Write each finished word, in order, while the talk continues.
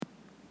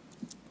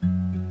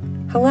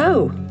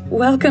Hello,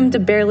 welcome to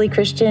Barely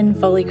Christian,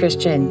 Fully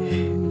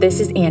Christian.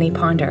 This is Annie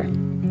Ponder.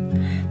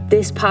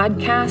 This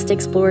podcast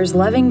explores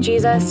loving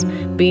Jesus,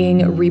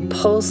 being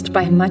repulsed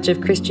by much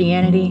of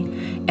Christianity,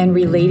 and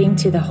relating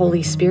to the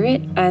Holy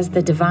Spirit as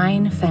the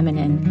divine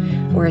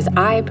feminine, or as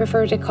I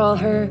prefer to call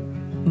her,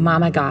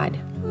 Mama God.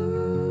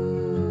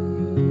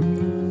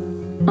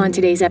 On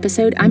today's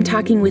episode, I'm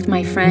talking with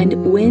my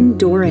friend Wyn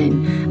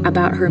Doran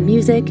about her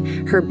music,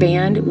 her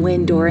band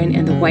Wyn Doran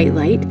and the White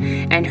Light,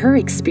 and her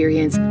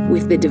experience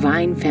with the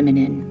divine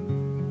feminine.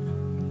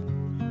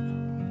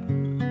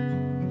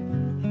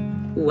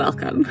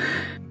 Welcome.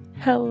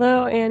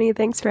 Hello, Annie.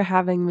 Thanks for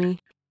having me.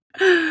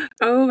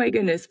 Oh my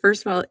goodness.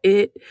 First of all,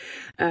 it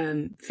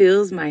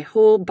fills my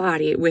whole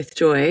body with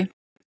joy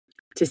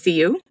to see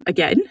you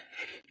again.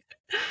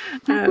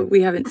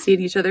 We haven't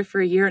seen each other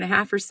for a year and a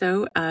half or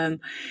so. But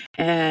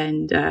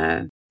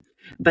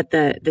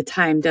the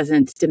time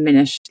doesn't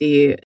diminish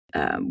the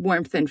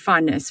warmth and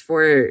fondness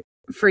for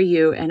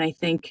you. And I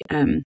think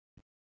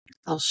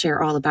I'll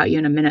share all about you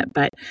in a minute,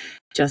 but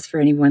just for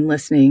anyone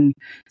listening.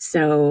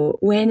 So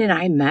Wyn and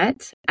I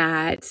met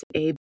at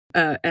a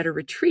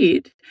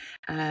retreat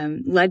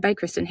led by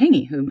Kristen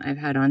Haney, whom I've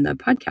had on the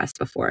podcast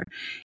before.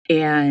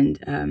 And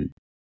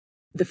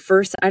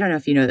I don't know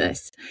if you know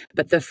this,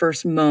 but the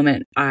first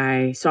moment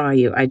I saw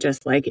you, I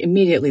just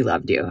immediately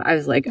loved you. I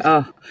was like,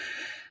 oh,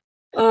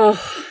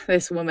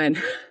 this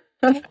woman.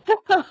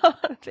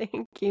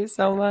 Thank you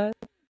so much.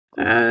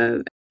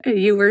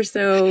 You were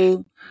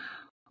so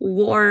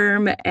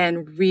warm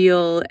and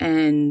real.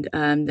 And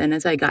then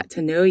as I got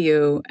to know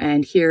you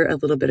and hear a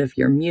little bit of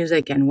your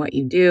music and what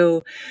you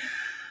do,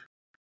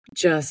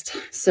 just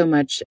so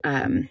much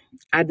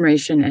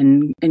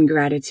admiration and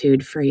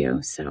gratitude for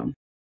you. So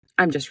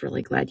I'm just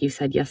really glad you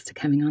said yes to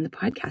coming on the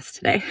podcast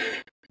today.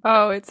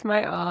 Oh, it's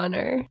my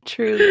honor,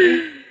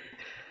 truly.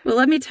 Well,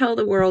 let me tell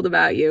the world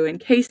about you in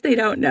case they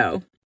don't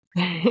know.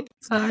 All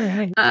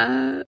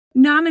right.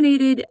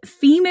 Nominated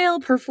Female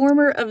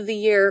Performer of the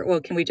Year. Well,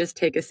 can we just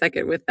take a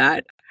second with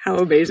that? How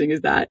amazing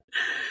is that?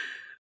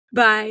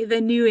 By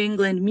the New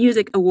England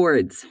Music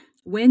Awards,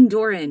 Wyn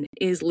Doran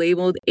is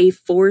labeled a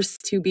force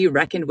to be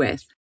reckoned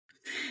with.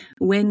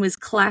 Wyn was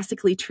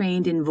classically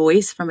trained in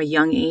voice from a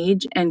young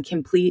age and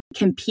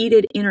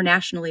competed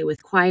internationally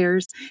with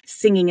choirs,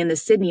 singing in the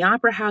Sydney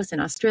Opera House in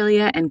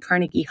Australia and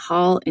Carnegie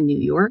Hall in New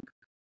York.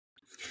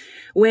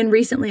 Wyn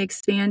recently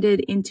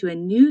expanded into a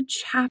new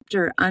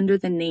chapter under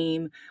the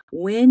name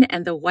Wyn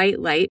and the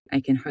White Light.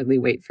 I can hardly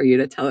wait for you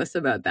to tell us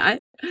about that.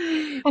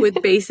 With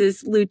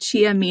bassist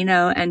Lucia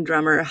Mino and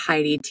drummer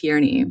Heidi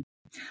Tierney.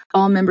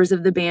 All members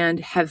of the band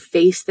have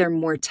faced their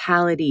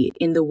mortality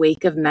in the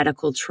wake of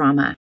medical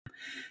trauma,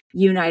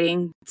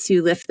 uniting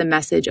to lift the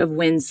message of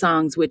Wyn's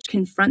songs, which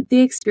confront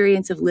the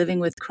experience of living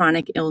with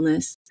chronic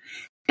illness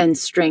and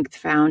strength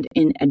found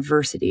in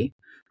adversity.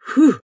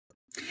 Whew.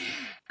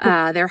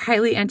 Their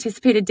highly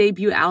anticipated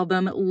debut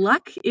album,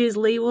 Luck, is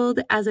labeled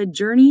as a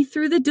journey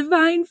through the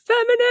divine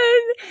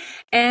feminine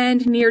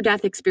and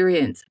near-death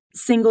experience.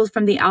 Singles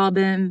from the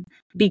album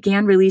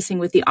began releasing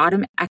with the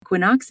autumn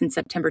equinox in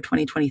September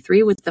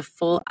 2023, with the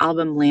full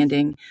album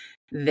landing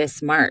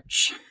this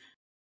March.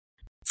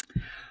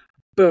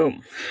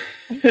 Boom.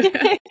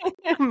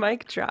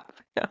 Mic drop.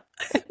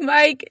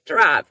 Mic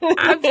drop.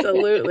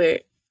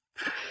 Absolutely.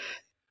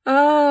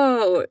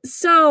 Oh,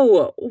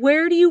 so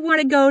where do you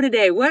want to go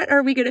today? What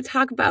are we going to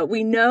talk about?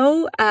 We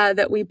know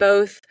that we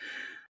both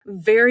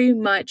very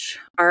much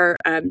are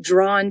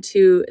drawn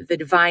to the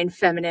divine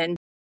feminine.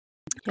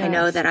 Yes. I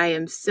know that I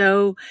am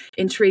so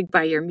intrigued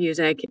by your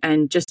music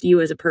and just you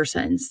as a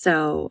person.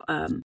 So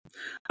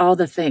all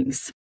the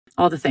things.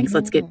 Yeah.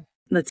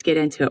 Let's get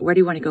into it. Where do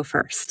you want to go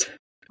first?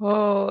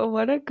 Oh,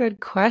 what a good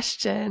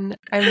question.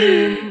 I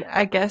mean,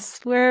 I guess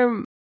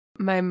where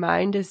my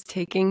mind is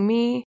taking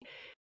me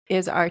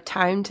is our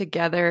time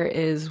together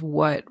is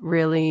what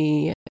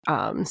really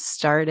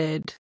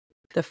started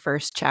the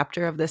first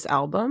chapter of this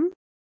album.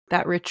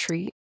 That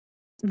retreat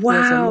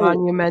was a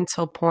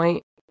monumental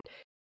point.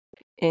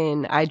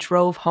 I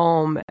drove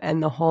home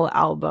and the whole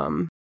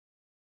album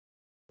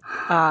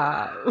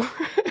kind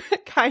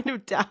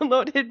of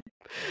downloaded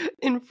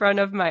in front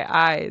of my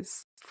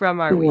eyes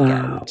from our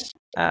weekend.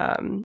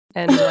 And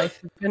life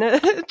has been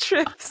a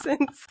trip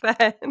since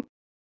then.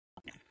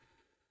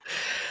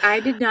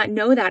 I did not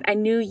know that. I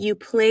knew you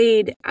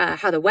played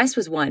How the West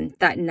Was Won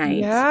that night.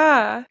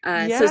 Yeah.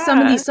 So some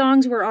of these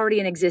songs were already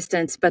in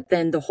existence, but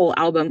then the whole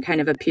album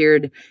kind of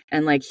appeared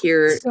and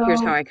here's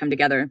how I come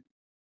together.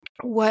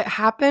 What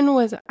happened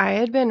was I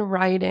had been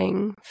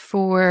writing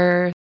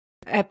for,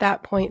 at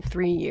that point,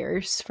 3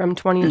 years, from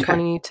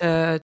 2020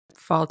 to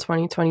fall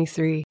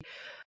 2023,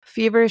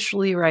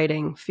 feverishly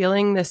writing,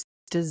 feeling this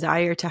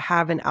desire to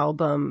have an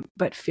album,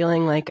 but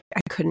feeling like I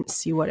couldn't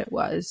see what it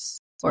was.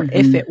 Or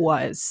if it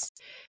was.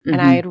 And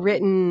I had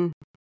written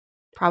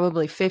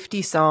probably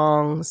 50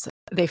 songs.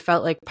 They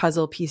felt like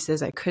puzzle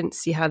pieces. I couldn't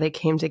see how they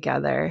came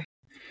together.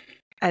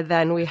 And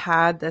then we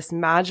had this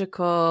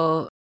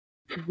magical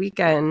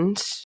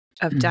weekend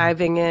of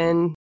diving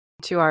in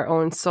to our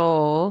own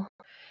soul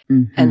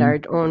and our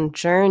own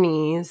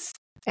journeys.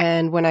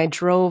 And when I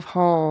drove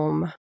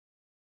home,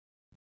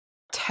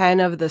 10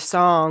 of the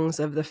songs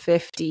of the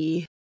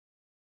 50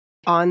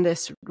 on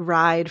this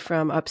ride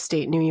from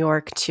upstate New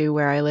York to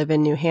where I live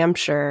in New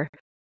Hampshire,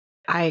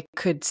 I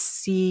could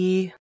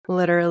see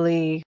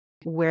literally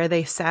where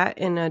they sat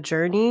in a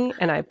journey.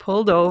 And I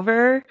pulled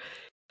over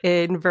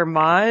in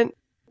Vermont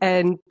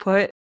and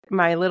put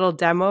my little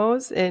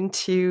demos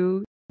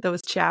into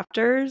those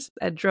chapters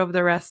and drove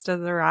the rest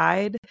of the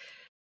ride,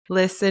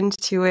 listened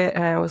to it,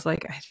 and I was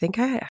like, I think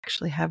I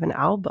actually have an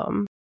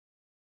album.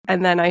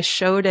 And then I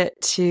showed it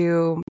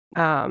to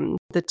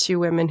the two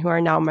women who are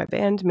now my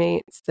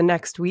bandmates the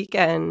next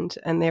weekend,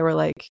 and they were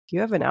like, you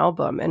have an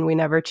album, and we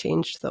never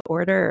changed the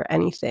order or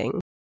anything.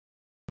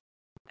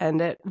 And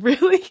it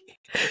really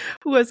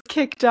was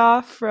kicked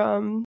off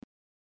from,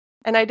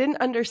 and I didn't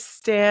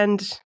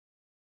understand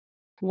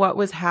what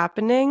was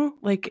happening.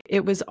 Like,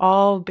 it was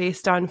all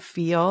based on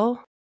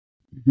feel.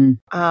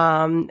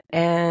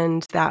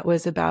 And that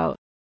was about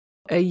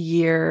a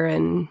year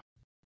and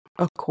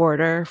a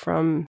quarter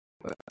from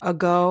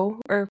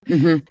ago, or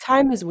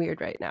time is weird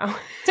right now.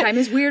 Time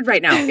is weird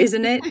right now,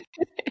 isn't it?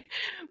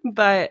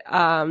 But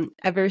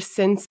ever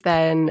since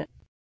then,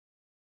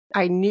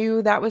 I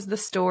knew that was the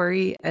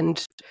story,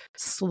 and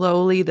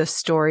slowly the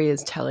story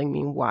is telling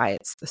me why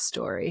it's the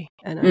story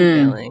and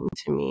unveiling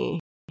to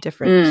me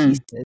different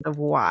pieces of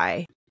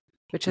why,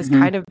 which has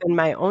kind of been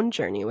my own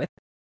journey with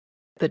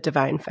the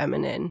divine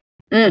feminine,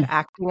 of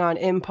acting on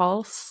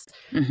impulse,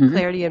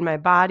 clarity in my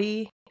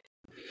body,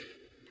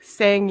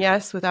 saying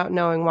yes without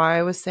knowing why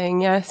I was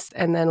saying yes,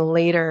 and then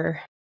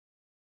later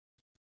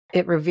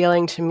it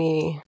revealing to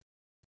me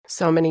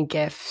so many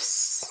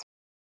gifts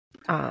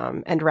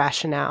and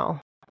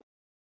rationale.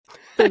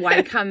 The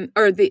why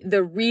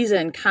the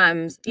reason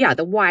comes,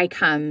 the why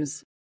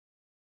comes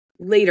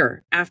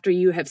later after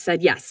you have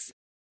said yes.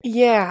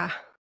 Yeah,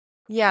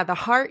 the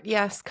heart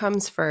yes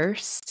comes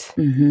first,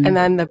 and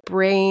then the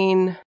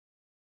brain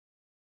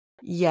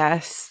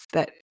yes,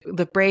 that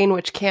the brain,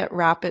 which can't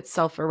wrap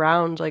itself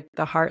around like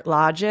the heart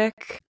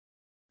logic,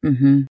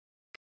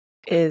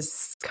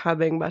 is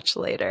coming much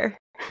later.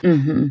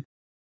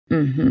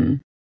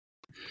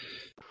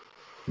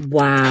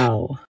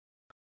 Wow.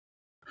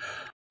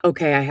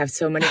 Okay, I have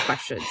so many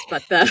questions,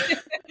 but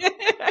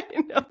I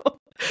know.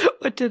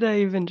 What did I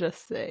even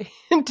just say?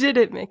 Did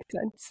it make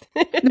sense?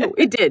 No,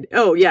 it did.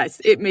 Oh,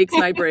 yes. It makes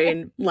my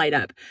brain light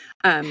up.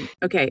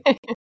 Okay.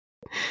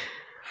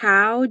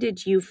 How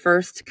did you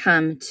first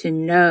come to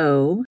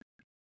know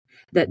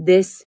that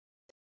this,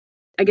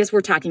 I guess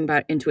we're talking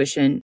about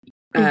intuition.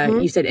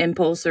 You said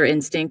impulse or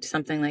instinct,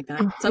 something like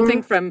that.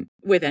 Something from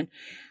within.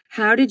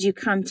 How did you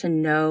come to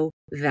know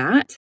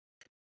that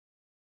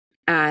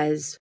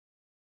as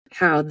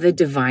how the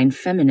divine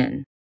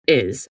feminine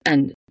is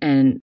and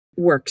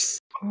works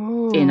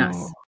in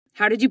us?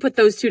 How did you put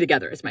those two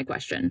together is my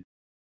question.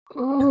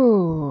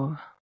 Oh,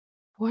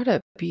 what a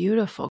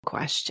beautiful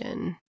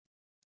question.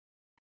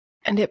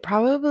 And it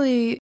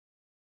probably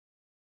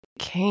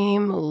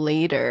came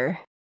later.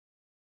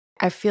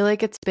 I feel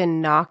like it's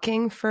been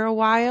knocking for a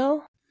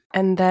while.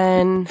 And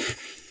then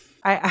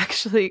I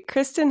actually,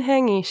 Kristen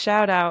Hengy,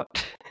 shout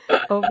out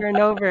over and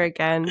over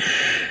again.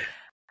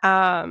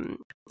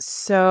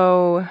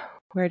 So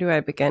where do I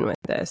begin with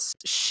this?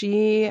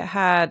 She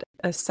had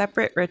a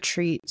separate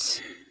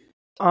retreat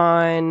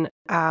on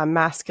divine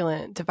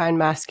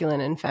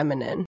masculine and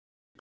feminine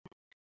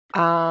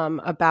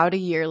about a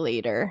year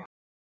later,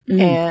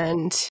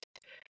 and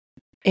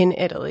in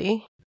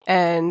Italy.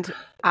 And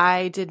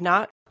I did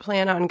not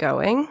plan on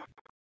going.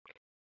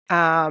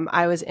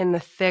 I was in the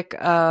thick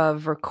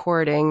of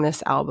recording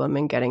this album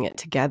and getting it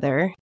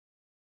together.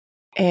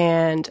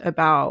 And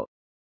about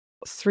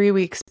 3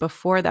 weeks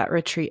before that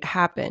retreat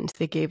happened,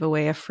 they gave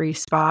away a free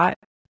spot.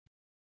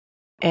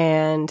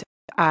 And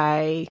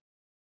I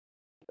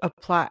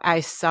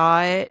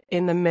saw it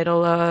in the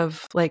middle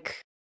of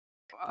like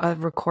a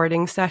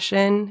recording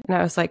session. And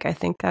I was like, I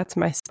think that's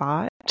my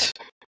spot.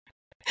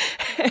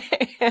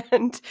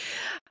 And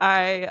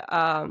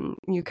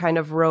you kind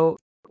of wrote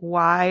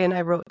why, and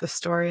I wrote the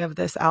story of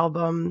this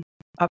album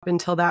up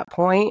until that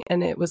point.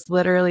 And it was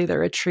literally, the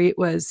retreat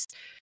was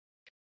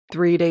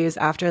 3 days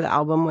after the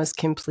album was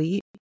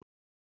complete.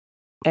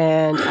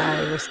 And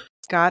I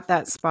got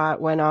that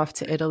spot, went off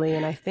to Italy.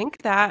 And I think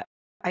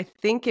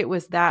it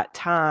was that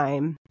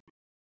time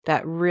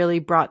that really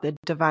brought the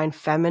divine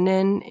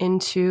feminine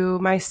into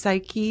my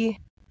psyche.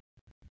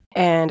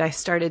 And I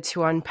started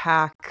to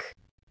unpack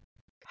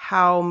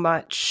how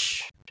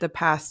much the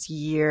past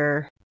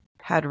year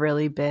had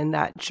really been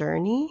that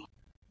journey.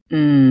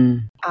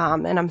 And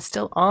I'm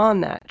still on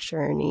that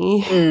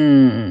journey.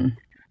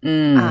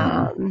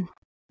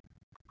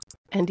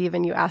 And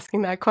even you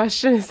asking that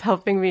question is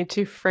helping me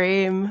to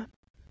frame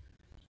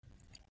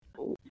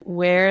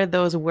where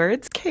those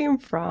words came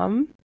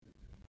from.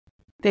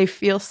 They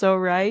feel so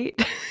right.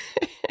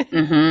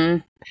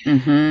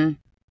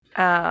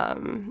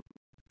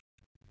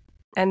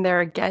 And they're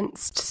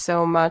against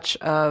so much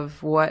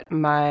of what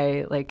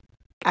my like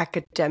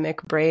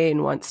academic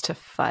brain wants to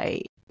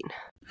fight.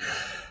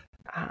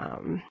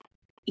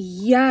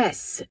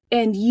 Yes.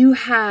 And you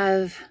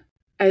have,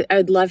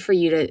 I'd love for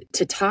you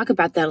to talk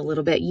about that a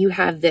little bit. You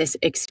have this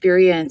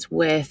experience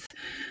with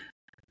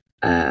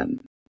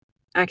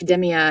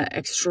academia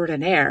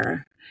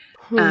extraordinaire.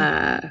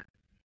 Can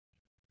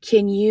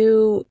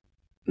you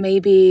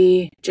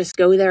maybe just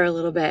go there a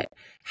little bit?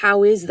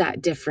 How is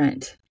that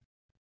different?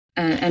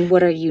 And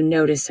what are you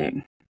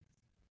noticing?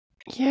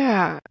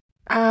 Yeah.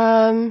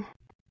 So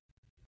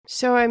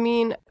I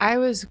mean,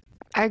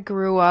 I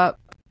grew up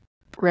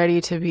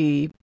ready to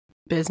be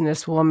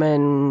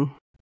businesswoman,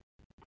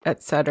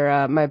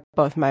 etc.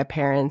 Both my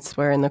parents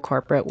were in the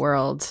corporate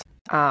world.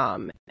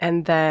 And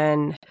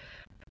then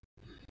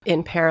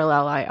in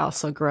parallel, I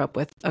also grew up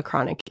with a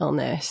chronic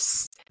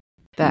illness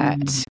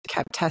that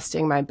kept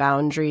testing my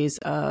boundaries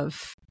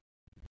of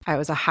I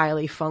was a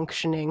highly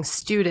functioning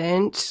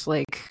student,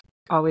 like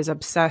always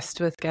obsessed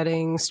with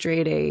getting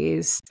straight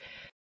A's.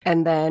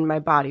 And then my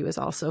body was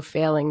also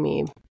failing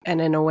me.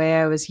 And in a way,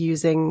 I was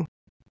using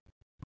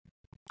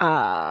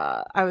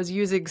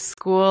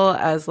school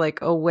as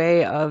like a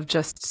way of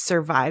just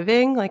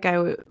surviving. Like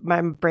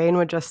my brain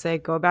would just say,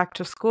 go back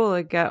to school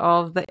and get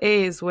all of the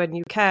A's when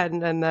you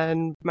can. And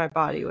then my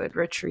body would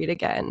retreat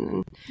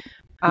again.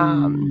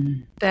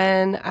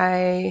 Then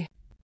I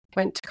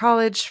went to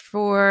college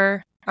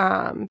for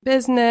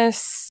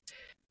business.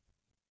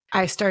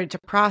 I started to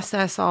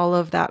process all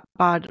of that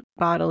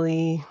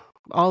bodily,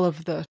 all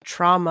of the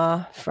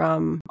trauma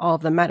from all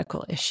of the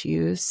medical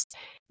issues.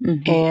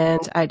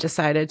 And I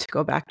decided to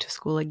go back to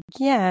school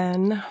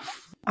again.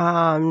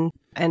 And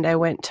I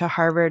went to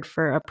Harvard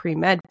for a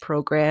pre-med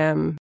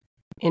program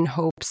in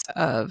hopes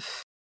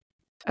of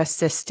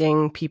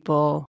assisting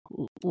people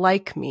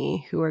like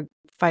me who are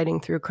fighting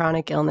through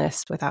chronic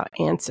illness without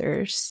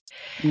answers.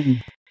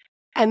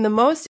 And the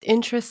most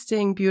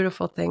interesting,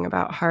 beautiful thing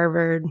about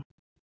Harvard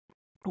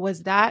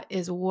was that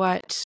is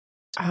what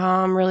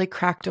really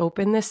cracked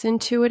open this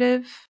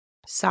intuitive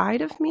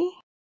side of me,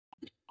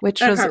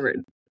 which At was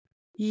Harvard.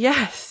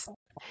 Yes.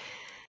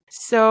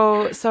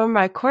 So some of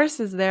my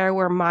courses there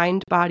were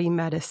mind body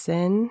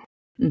medicine.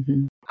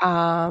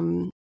 A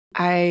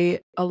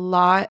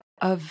lot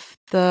of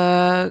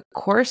the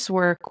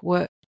coursework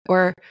a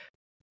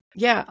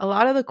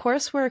lot of the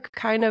coursework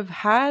kind of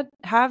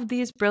have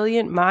these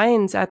brilliant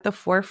minds at the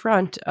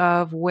forefront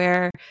of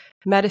where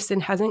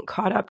medicine hasn't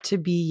caught up to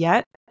be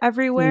yet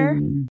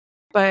everywhere.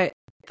 But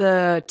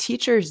the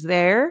teachers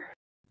there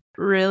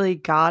really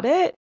got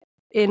it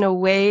in a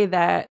way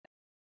that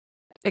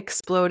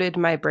exploded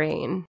my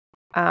brain.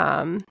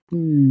 And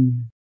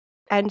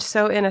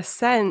so in a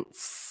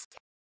sense,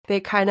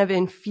 they kind of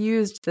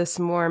infused this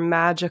more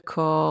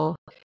magical,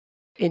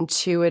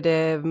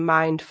 intuitive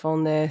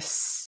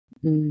mindfulness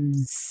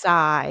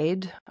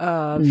side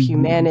of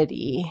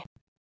humanity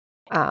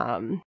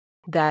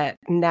that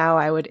now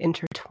I would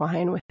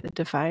intertwine with the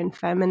divine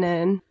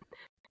feminine.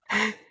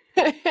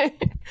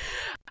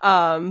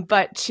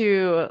 But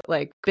to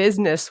like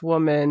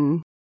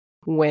businesswoman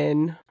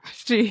Wyn,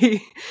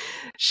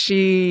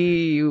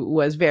 she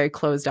was very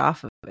closed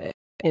off of it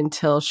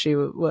until she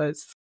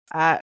was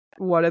at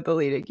one of the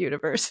leading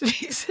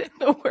universities in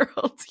the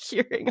world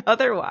hearing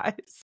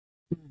otherwise,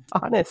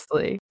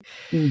 honestly.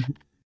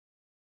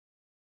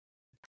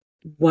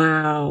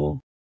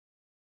 Wow.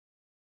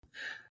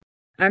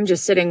 I'm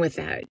just sitting with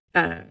that.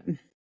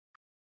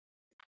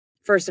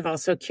 First of all,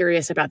 so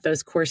curious about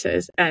those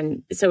courses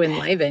and so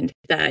enlivened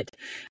that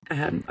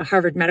a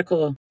Harvard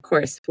medical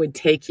course would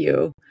take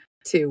you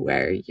to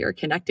where you're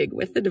connecting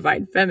with the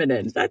divine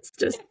feminine. That's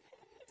just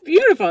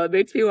beautiful. It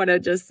makes me want to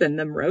just send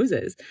them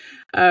roses.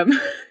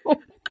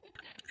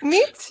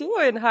 Me too,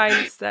 in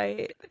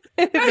hindsight.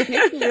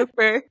 Thank you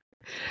for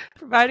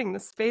providing the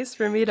space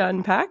for me to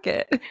unpack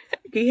it.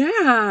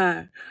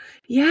 Yeah.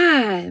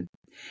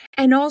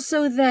 And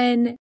also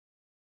then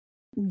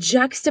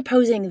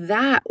juxtaposing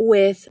that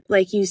with,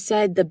 like you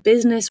said, the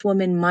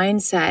businesswoman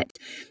mindset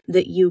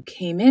that you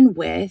came in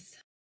with,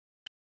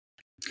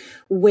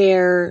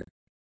 where,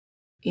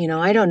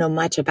 I don't know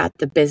much about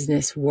the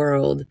business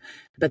world,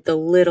 but the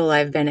little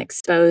I've been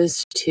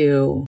exposed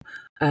to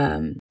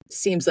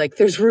seems like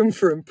there's room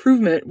for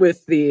improvement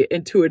with the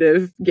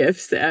intuitive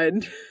gifts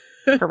and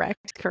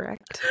Correct.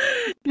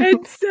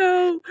 And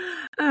so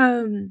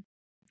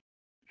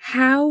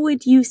how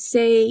would you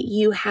say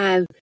you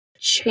have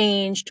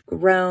changed,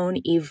 grown,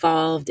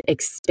 evolved,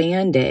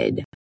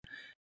 expanded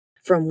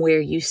from where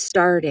you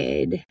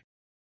started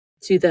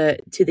to the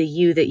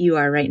you that you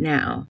are right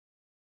now?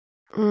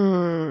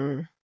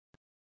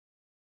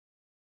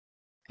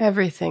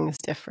 Everything's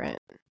different.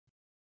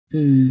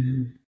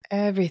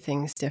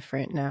 Everything's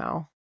different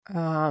now.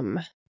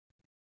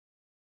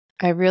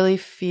 I really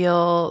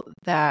feel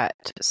that.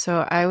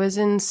 So I was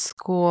in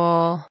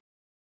school.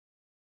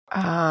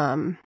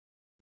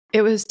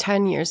 It was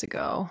 10 years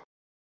ago,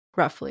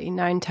 roughly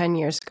 9-10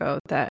 years ago,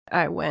 that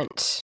I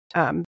went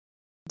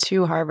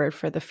to Harvard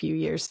for the few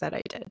years that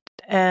I did.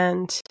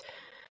 And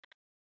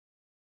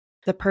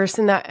the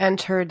person that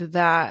entered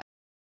that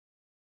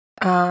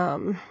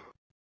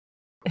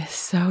is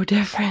so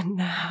different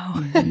now.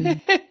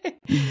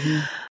 Mm-hmm.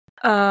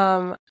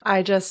 Mm-hmm.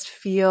 I just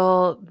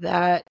feel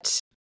that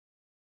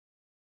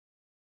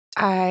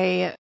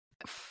I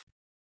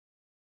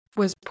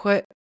was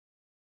put,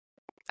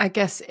 I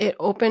guess it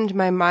opened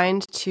my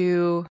mind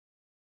to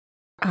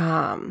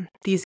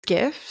these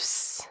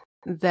gifts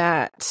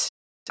that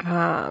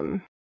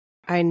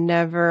I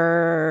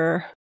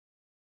never,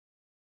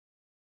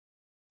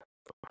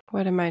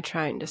 what am I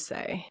trying to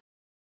say?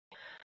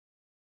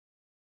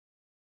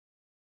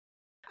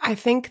 I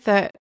think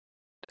that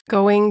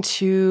going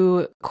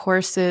to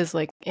courses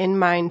like in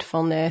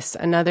mindfulness,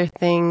 another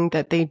thing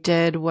that they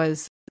did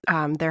was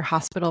their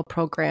hospital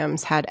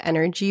programs had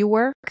energy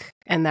work.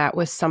 And that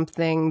was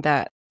something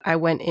that I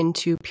went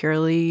into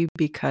purely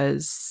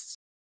because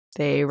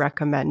they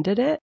recommended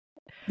it.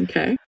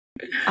 Okay.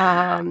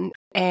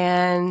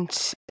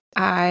 And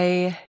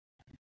I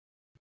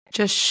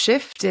just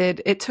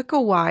shifted. It took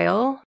a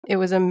while. It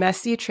was a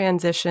messy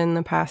transition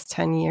the past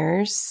 10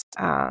 years.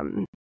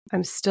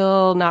 I'm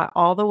still not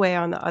all the way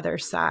on the other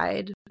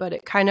side, but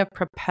it kind of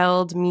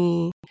propelled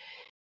me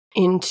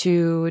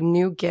into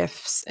new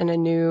gifts and a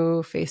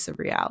new face of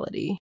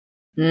reality.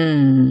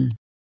 Mm.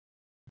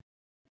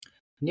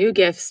 New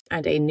gifts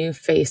and a new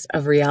face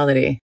of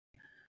reality.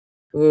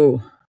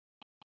 Ooh.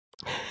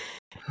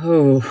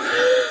 Ooh.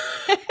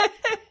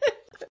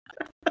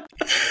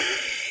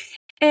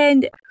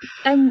 And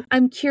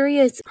I'm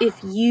curious, if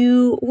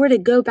you were to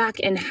go back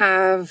and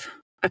have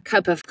a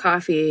cup of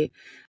coffee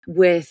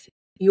with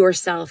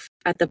yourself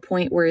at the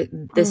point where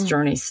this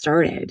journey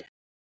started.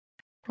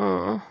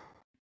 To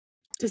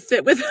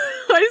sit with,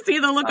 I see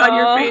the look on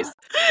your face.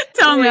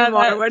 Tell me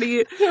more. What are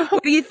you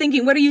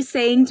thinking? What are you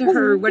saying to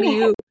her? What are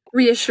you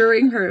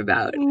reassuring her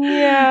about?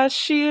 Yeah,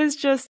 she is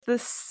just the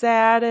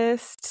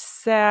saddest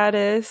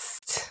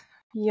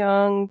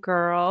young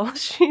girl.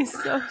 She's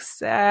so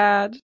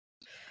sad.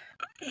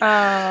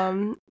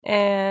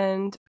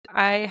 And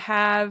I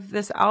have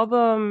this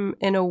album,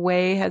 in a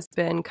way, has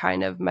been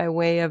kind of my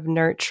way of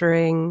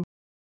nurturing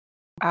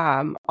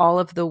all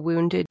of the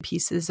wounded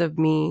pieces of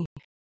me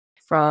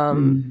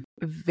from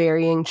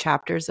varying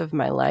chapters of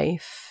my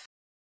life.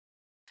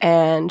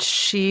 And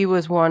she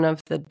was one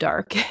of the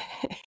darkest.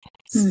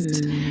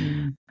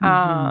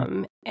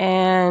 Mm-hmm.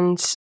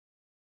 And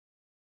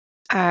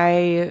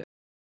I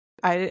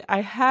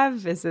have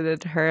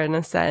visited her in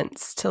a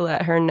sense to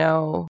let her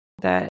know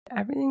that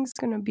everything's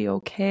going to be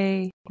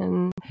okay,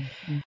 and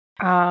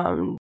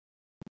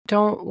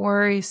don't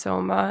worry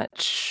so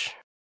much.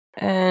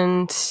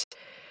 And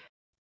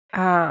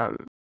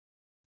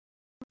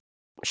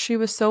she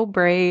was so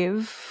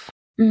brave,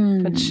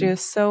 but she was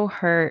so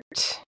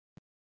hurt.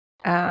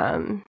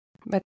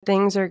 But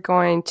things are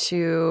going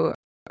to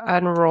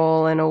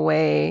unroll in a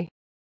way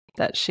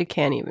that she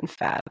can't even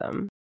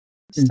fathom.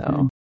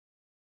 So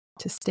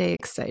to stay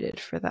excited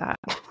for that.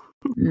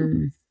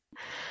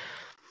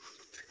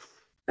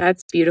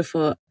 That's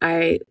beautiful.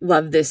 I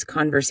love this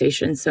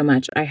conversation so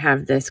much. I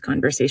have this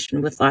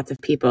conversation with lots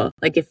of people.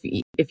 Like if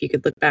you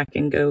could look back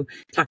and go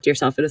talk to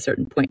yourself at a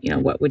certain point,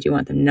 what would you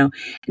want them to know?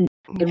 And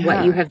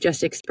what you have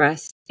just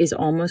expressed is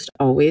almost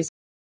always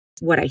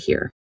what I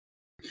hear.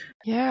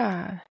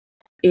 Yeah.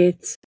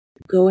 It's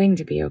going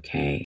to be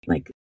okay.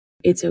 Like,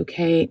 it's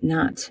okay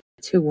not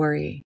to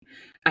worry.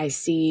 I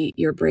see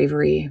your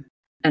bravery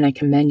and I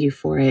commend you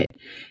for it.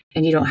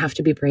 And you don't have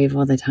to be brave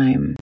all the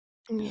time.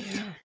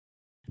 Yeah.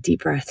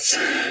 Deep breaths.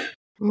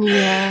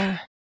 Yeah.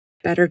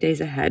 Better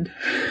days ahead.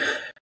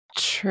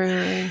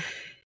 Truly.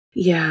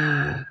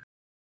 Yeah.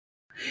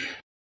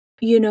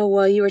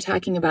 While you were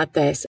talking about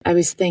this, I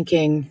was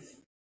thinking,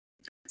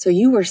 so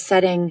you were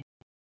setting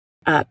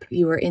up,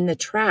 you were in the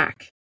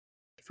track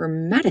for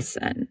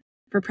medicine,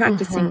 for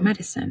practicing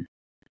medicine.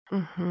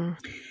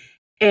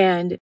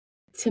 And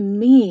to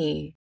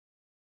me,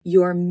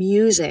 your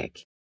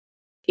music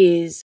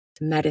is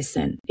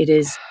medicine. It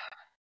is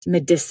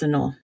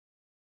medicinal.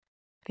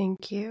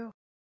 Thank you.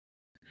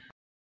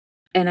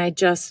 And I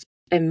just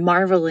am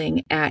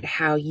marveling at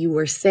how you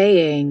were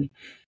saying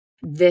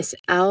this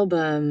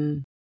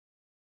album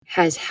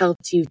has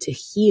helped you to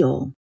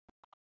heal,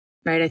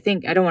 right? I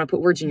don't want to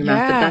put words in your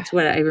mouth, but that's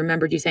what I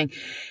remembered you saying.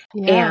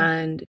 Yeah.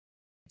 And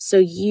so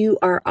you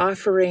are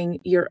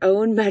offering your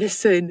own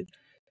medicine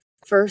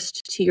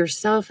first to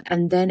yourself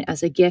and then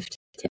as a gift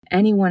to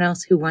anyone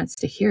else who wants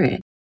to hear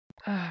it.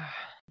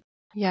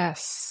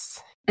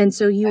 Yes. And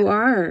so you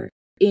are,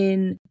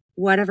 in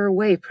whatever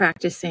way,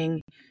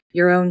 practicing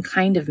your own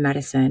kind of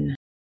medicine.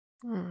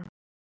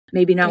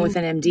 Maybe not with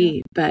an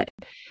MD, but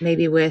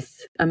maybe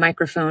with a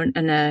microphone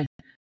and a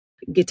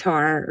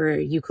guitar or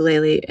a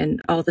ukulele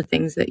and all the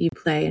things that you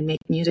play and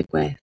make music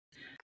with.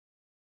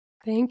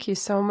 Thank you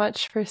so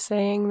much for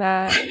saying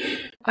that.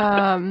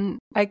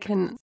 I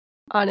can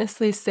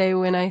honestly say,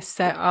 when I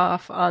set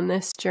off on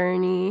this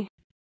journey,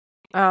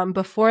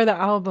 before the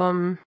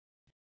album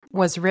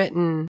was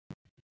written,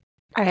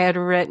 I had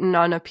written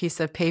on a piece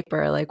of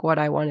paper like what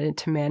I wanted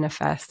to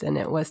manifest, and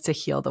it was to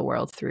heal the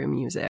world through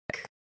music.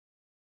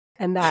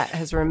 And that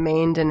has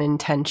remained an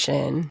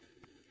intention.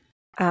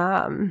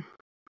 And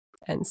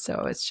And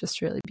so it's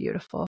just really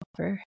beautiful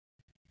for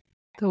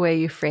the way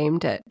you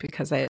framed it,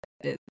 because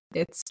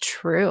it's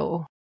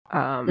true.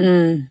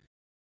 And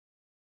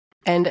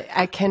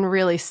I can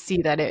really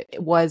see that it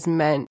was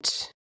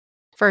meant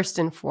first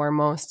and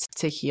foremost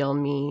to heal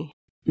me,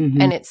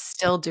 and it's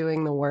still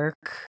doing the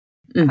work.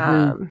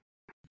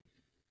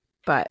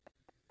 But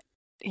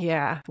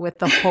yeah, with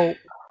the hope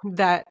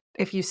that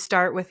if you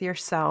start with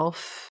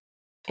yourself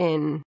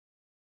in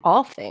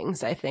all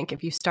things, I think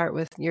if you start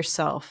with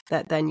yourself,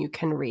 that then you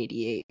can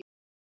radiate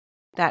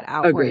that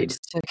outwards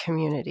to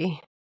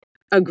community.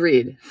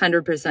 Agreed.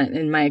 100%.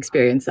 In my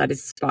experience, that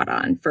is spot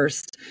on.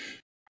 First,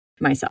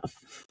 myself.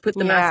 Put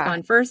the mask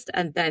on first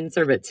and then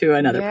serve it to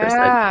another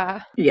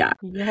person. Yeah.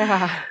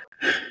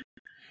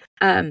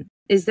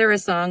 Is there a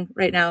song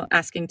right now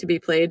asking to be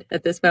played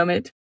at this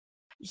moment?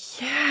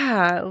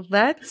 Yeah,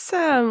 let's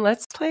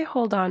play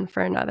Hold On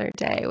for Another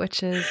Day,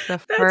 which is the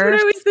first. That's what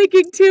I was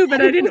thinking too,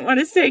 but I didn't want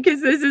to say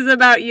because this is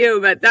about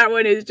you, but that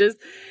one is just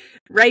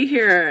right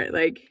here,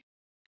 like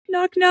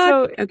knock knock.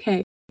 So,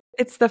 okay.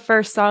 It's the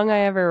first song I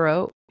ever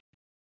wrote.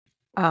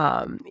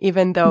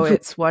 Even though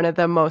it's one of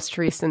the most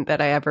recent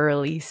that I ever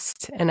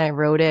released, and I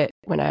wrote it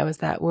when I was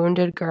that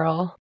wounded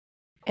girl,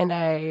 and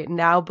I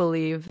now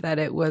believe that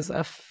it was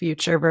a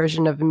future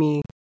version of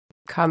me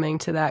coming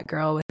to that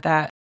girl with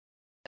that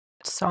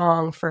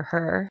song for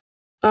her.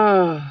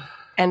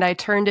 And I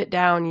turned it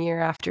down year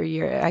after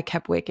year. I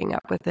kept waking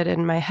up with it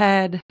in my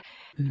head,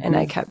 and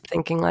I kept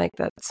thinking like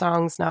that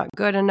song's not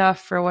good enough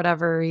for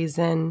whatever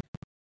reason.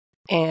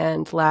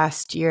 And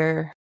last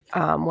year,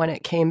 when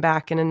it came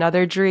back in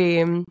another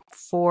dream,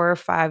 4 or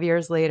 5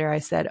 years later, I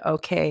said,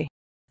 okay,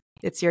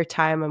 it's your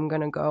time. I'm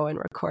going to go and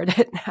record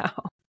it now.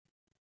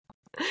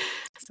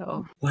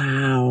 So,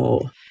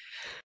 wow.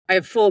 I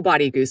have full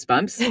body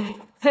goosebumps.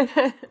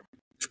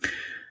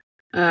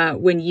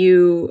 When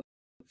you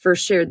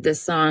first shared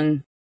this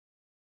song,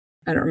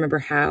 I don't remember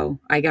how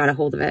I got a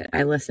hold of it.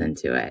 I listened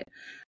to it.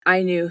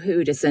 I knew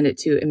who to send it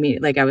to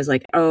immediately. Like I was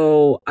like,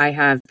 oh, I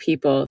have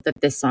people that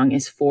this song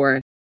is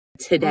for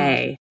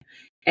today.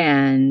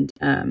 And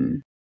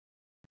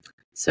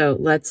so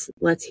let's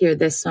hear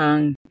this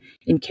song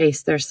in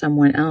case there's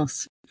someone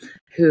else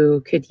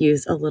who could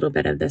use a little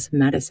bit of this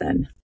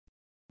medicine.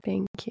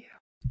 Thank you.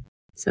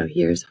 So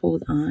here's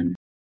Hold On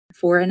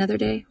for Another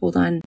Day. Hold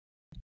on.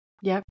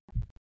 Yep.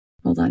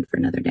 Hold on for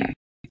another day.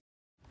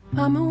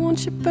 Mama,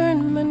 won't you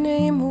burn my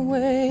name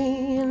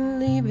away and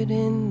leave it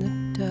in the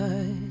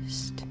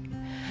dust?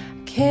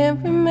 I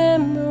can't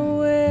remember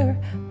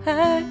where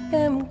I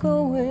am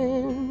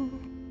going.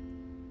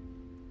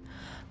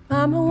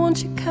 Mama,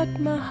 won't you cut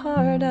my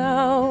heart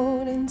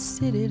out and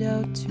sit it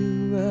out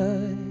to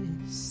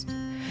rust?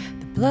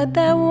 The blood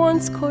that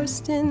once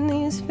coursed in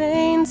these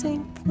veins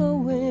ain't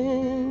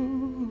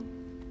flowing.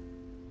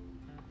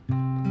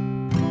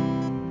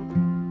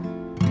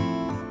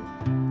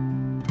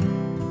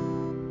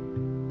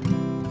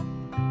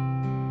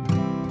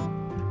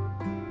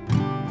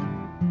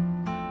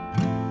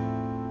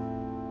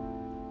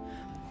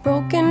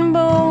 Broken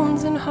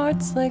bones and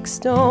hearts like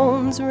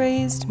stones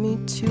raised me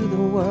to the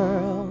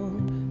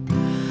world.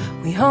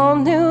 We all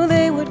knew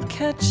they would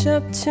catch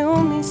up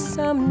to me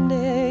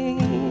someday.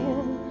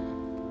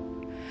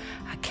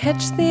 I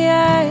catch the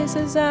eyes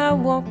as I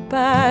walk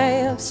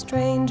by of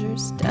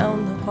strangers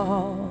down the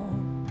hall.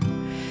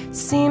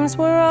 Seems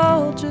we're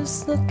all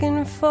just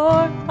looking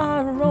for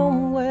our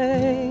own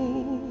way.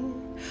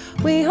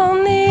 We all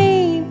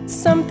need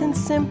something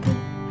simple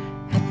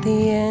at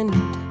the end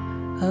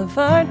of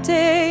our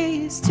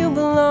days to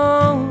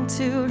belong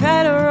to,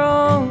 right or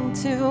wrong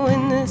to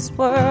in this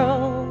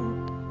world.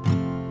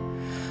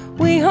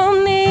 We all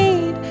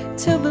need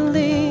to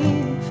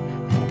believe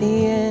at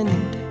the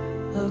end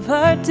of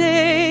our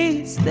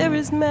days there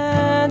is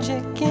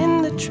magic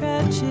in the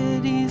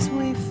tragedies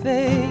we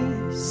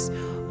face.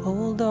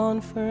 Hold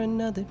on for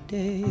another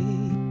day.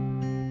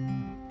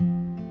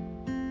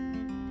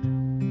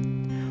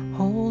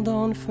 Hold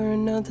on for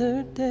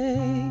another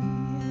day.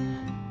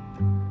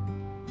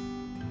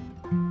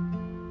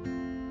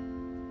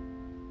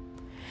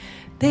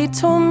 They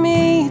told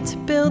me to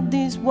build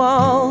these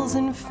walls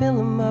and fill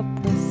them up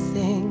with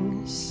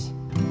things.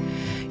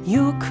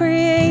 You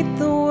create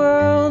the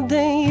world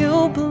that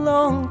you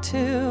belong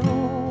to.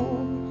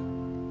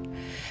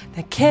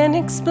 They can't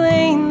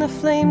explain the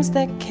flames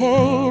that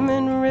came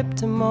and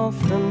ripped them all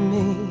from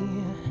me.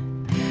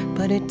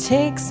 But it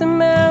takes a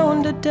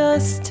mound of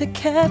dust to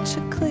catch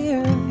a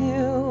clear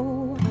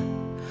view.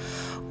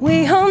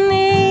 We all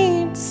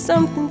need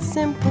something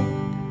simple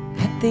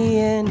at the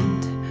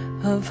end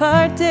of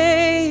our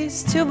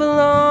days to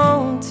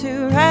belong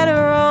to, right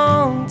or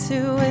wrong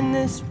to in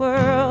this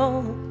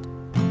world.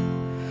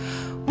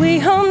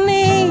 We all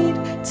need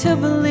to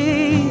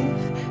believe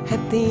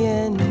at the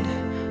end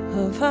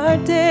of our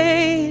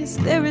days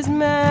there is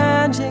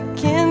magic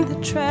in the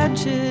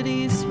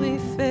tragedies we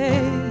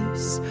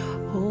face.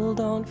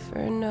 Hold on for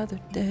another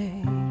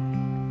day.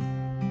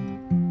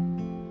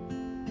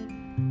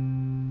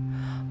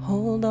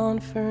 Hold on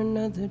for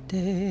another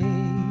day.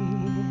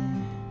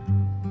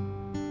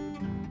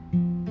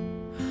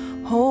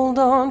 Hold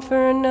on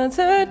for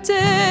another day.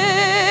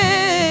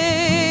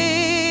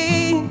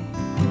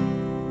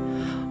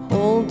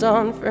 Hold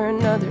on for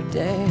another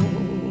day.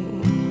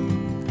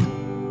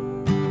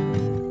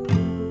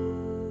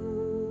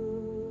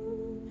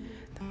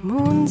 The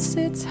moon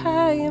sits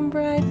high and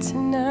bright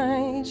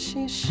tonight.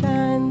 She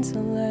shines a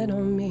light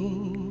on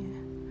me.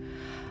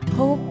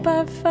 Hope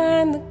I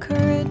find the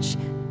courage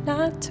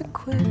not to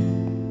quit.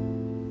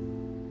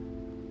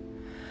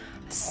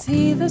 I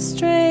see the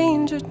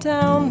stranger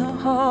down the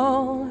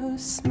hall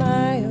whose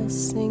smile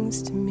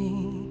sings to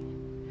me.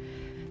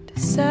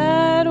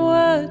 Decide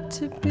what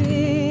to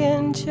be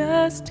and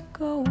just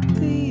go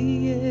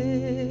be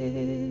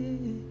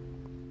it.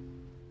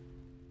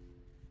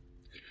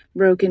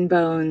 Broken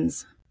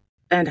bones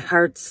and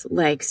hearts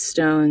like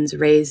stones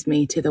raised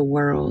me to the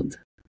world.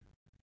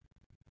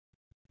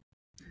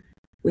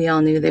 We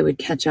all knew they would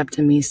catch up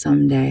to me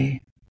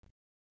someday.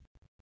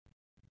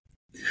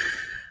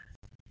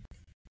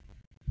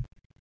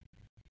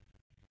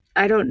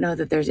 I don't know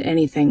that there's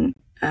anything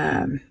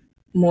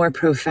more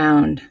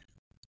profound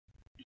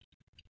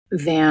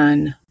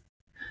than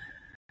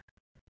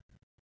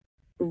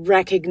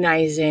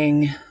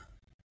recognizing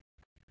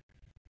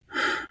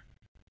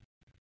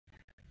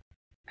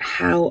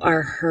how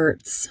our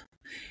hurts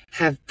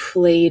have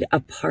played a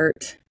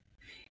part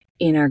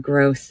in our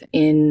growth,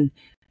 in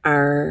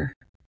our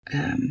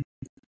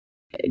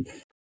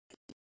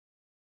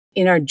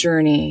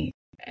journey.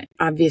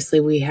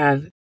 Obviously, we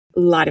have a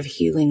lot of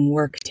healing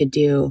work to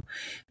do,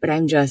 but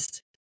I'm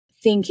just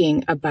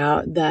thinking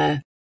about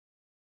the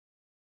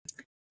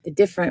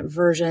different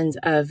versions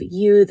of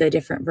you, the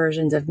different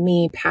versions of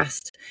me,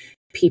 past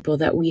people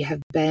that we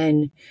have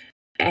been.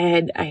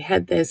 And I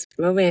had this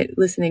moment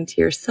listening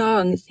to your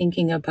song,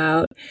 thinking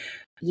about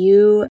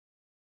you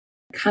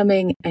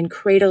coming and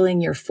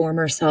cradling your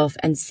former self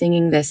and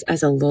singing this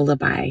as a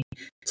lullaby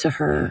to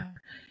her.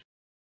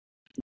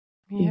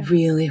 Yeah.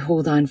 Really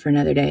hold on for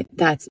another day.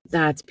 That's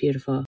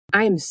beautiful.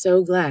 I am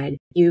so glad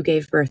you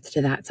gave birth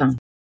to that song.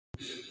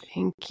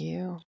 Thank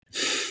you.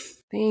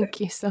 Thank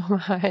you so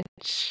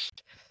much.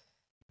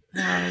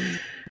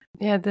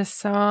 Yeah, this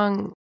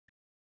song,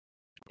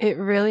 it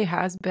really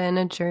has been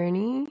a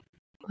journey.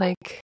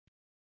 Like,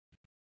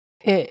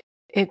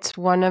 it's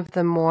one of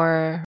the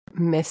more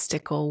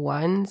mystical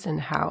ones, and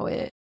how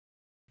it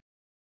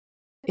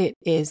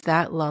is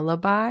that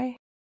lullaby.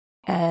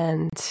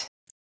 And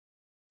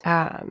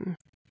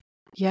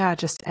yeah,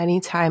 just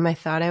anytime I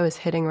thought I was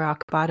hitting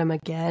rock bottom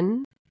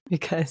again,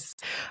 because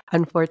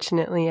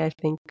unfortunately I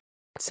think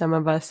some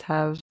of us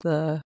have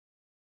the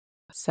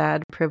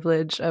sad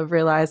privilege of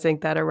realizing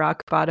that a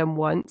rock bottom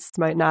once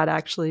might not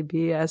actually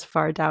be as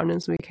far down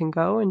as we can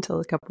go until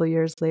a couple of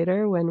years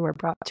later when we're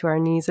brought to our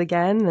knees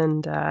again.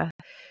 And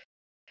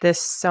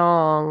this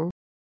song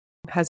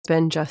has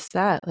been just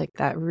that, like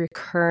that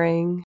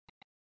recurring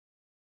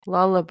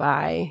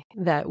lullaby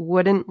that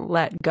wouldn't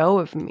let go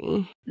of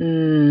me.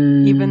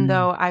 Even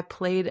though I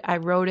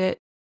wrote it,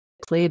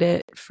 played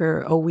it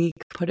for a week,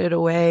 put it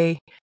away,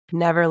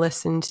 never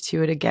listened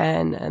to it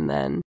again, and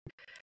then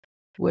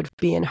would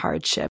be in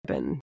hardship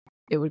and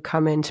it would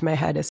come into my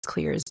head as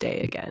clear as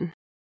day again.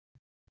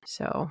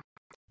 So,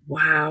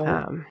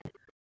 wow.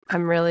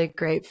 I'm really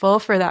grateful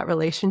for that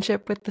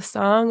relationship with the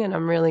song, and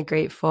I'm really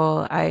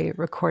grateful I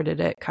recorded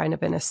it kind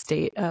of in a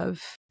state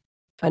of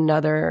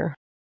another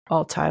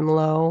all-time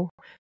low.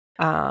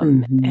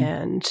 And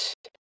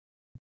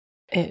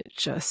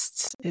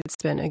it's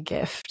been a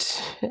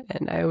gift,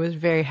 and I was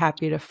very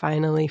happy to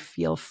finally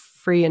feel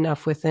free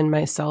enough within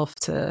myself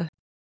to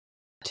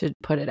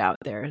put it out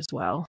there as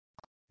well.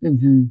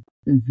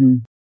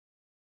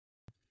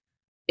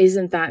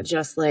 Isn't that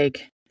just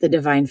like the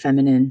divine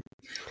feminine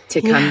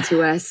to come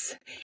to us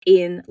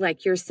in,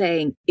 like you're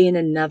saying, in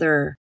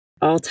another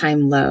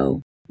all-time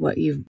low, what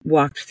you've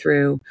walked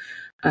through,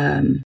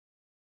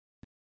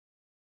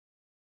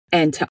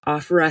 and to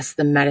offer us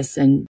the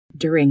medicine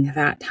during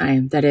that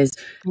time that is,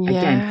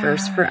 again,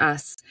 first for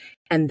us.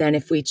 And then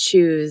if we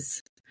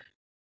choose,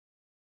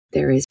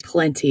 there is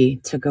plenty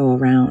to go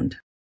around.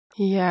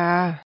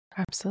 Yeah,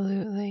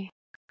 absolutely.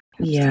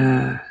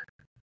 Yeah.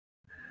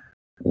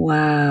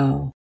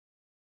 Wow.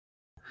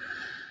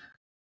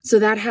 So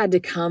that had to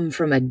come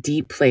from a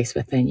deep place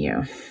within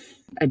you,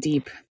 a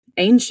deep,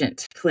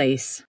 ancient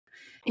place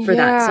for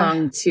that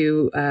song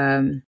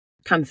to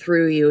come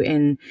through you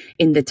in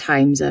the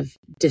times of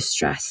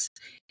distress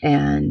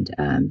and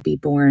be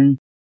born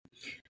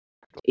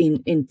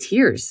in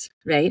tears,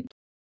 right?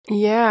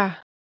 Yeah.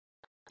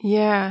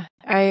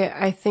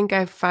 I think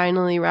I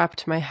finally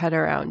wrapped my head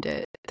around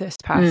it this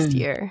past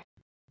year,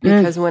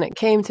 because when it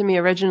came to me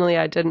originally,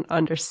 I didn't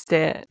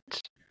understand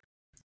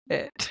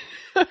it.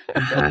 Like,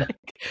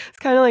 it's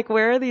kind of like,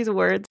 where are these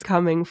words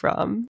coming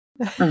from?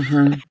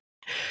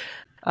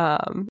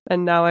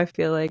 And now I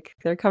feel like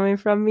they're coming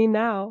from me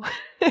now.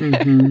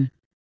 And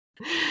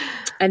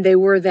they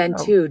were then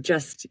too,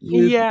 just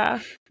you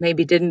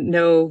maybe didn't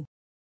know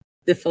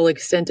the full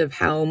extent of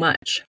how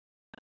much.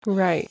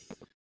 Right.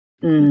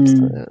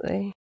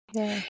 Absolutely.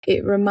 Yeah.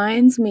 It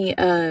reminds me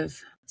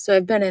of So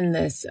I've been in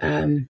this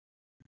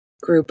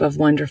group of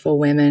wonderful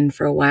women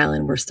for a while,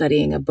 and we're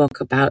studying a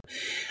book about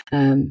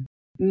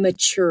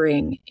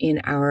maturing in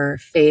our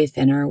faith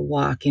and our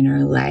walk in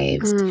our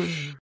lives.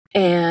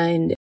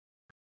 And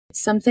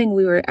something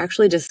we were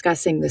actually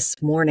discussing this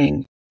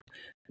morning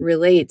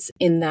relates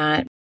in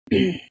that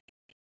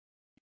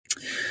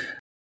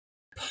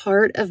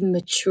part of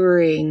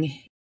maturing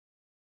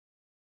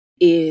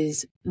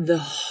is the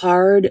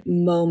hard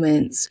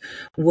moments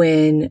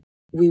when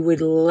we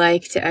would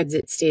like to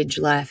exit stage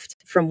left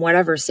from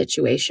whatever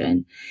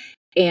situation.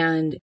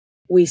 And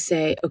we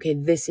say, okay,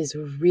 this is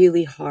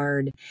really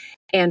hard.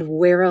 And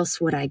where else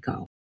would I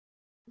go?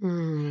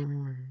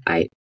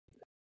 I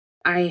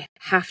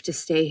have to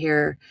stay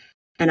here.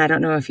 And I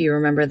don't know if you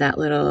remember that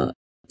little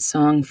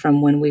song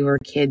from when we were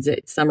kids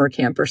at summer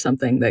camp or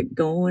something, that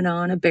going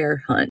on a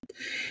bear hunt,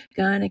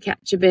 gonna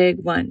catch a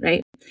big one,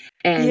 right?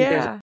 And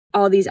there's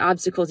all these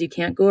obstacles. You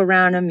can't go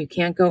around them. You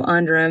can't go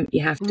under them.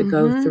 You have to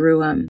go through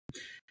them.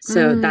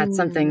 So that's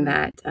something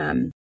that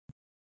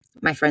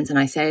my friends and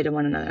I say to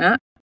one another,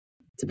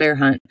 it's a bear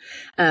hunt.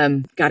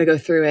 Got to go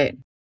through it.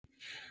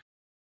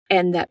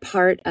 And that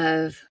part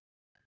of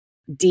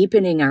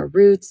deepening our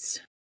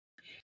roots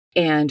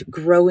and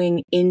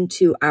growing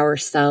into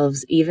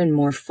ourselves even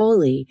more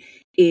fully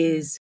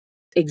is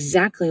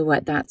exactly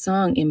what that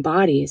song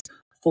embodies.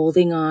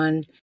 Holding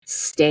on,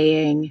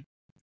 staying,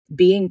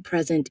 being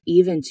present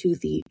even to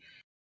the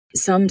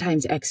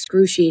sometimes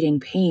excruciating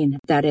pain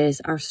that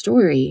is our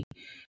story.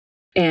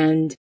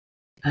 And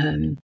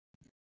for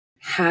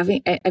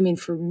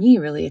me,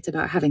 really, it's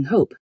about having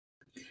hope.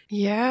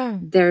 Yeah.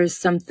 There's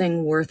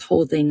something worth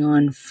holding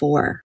on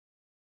for.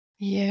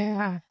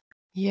 Yeah.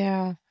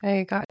 Yeah.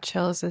 I got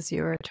chills as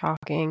you were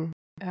talking.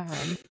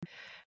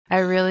 I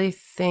really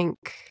think,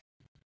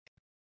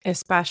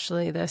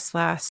 especially this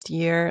last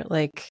year,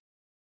 like,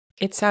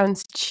 it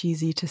sounds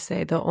cheesy to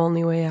say the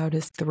only way out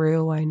is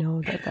through. I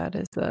know that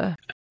is a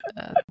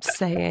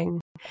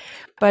saying,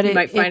 but you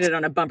might find it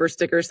on a bumper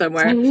sticker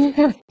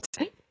somewhere.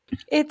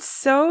 It's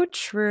so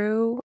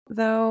true,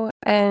 though.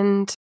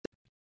 And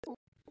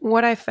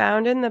what I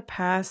found in the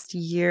past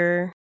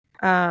year,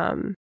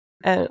 and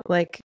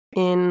like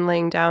in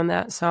laying down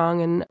that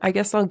song, and I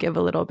guess I'll give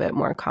a little bit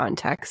more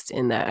context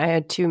in that I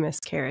had 2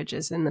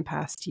 miscarriages in the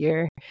past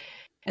year,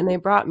 and they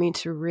brought me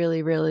to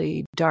really,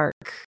 really dark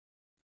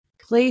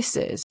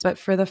places. But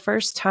for the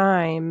first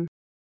time,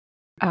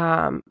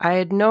 I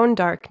had known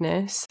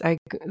darkness.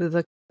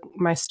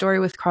 My story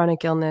with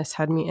chronic illness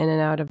had me in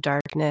and out of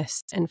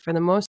darkness. And for the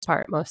most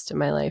part, most of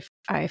my life,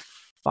 I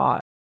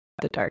fought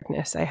the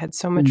darkness. I had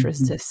so much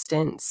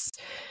resistance,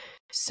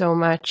 so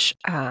much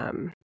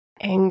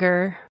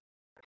anger.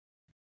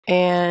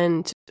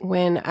 And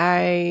when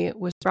I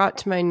was brought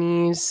to my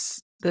knees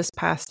this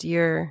past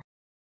year,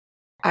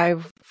 I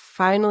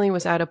finally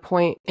was at a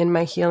point in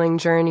my healing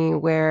journey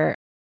where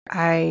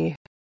I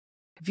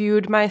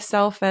viewed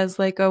myself as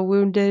like a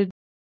wounded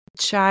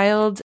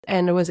child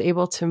and was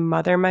able to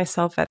mother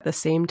myself at the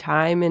same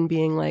time, and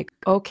being like,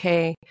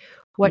 okay,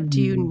 what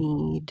do you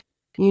need?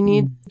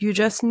 You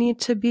just need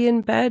to be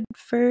in bed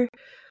for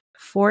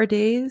 4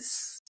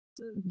 days.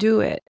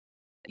 Do it.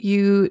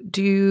 Do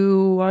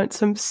you want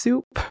some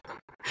soup?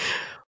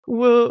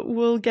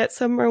 We'll get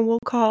some, or we'll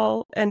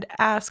call and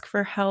ask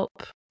for help.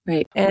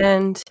 Right.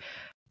 And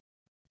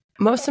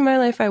most of my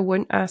life I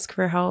wouldn't ask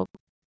for help.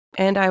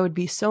 And I would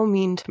be so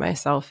mean to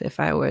myself if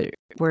I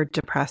were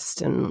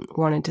depressed and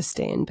wanted to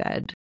stay in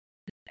bed.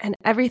 And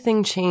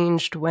everything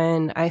changed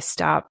when I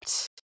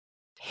stopped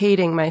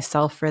hating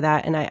myself for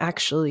that, and I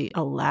actually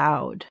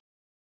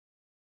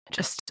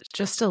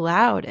just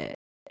allowed it.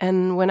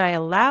 And when I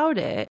allowed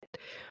it,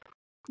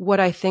 what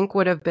I think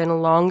would have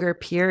been longer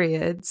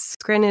periods,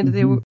 granted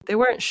they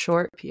weren't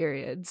short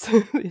periods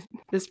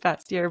this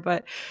past year,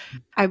 but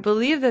I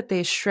believe that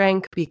they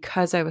shrank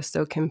because I was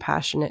so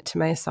compassionate to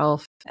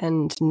myself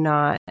and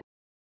not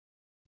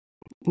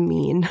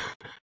mean.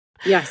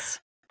 Yes.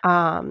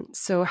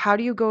 So how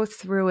do you go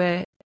through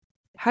it?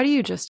 How do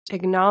you just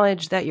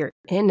acknowledge that you're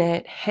in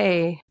it?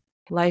 Hey,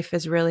 life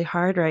is really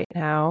hard right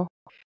now.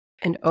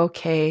 And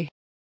okay,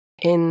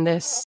 in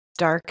this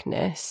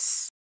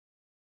darkness,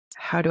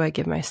 how do I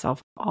give myself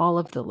all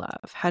of the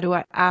love? How do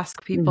I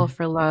ask people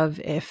for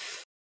love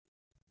if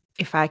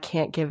I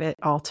can't give it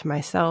all to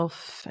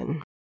myself?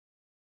 And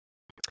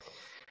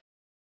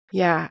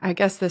yeah, I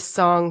guess this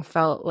song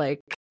felt like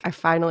I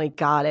finally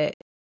got it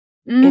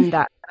in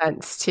that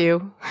sense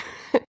too.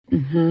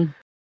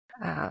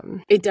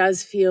 It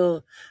does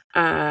feel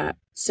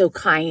so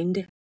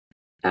kind.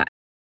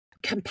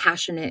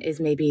 Compassionate is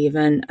maybe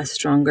even a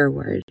stronger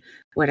word.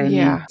 What I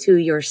mean, to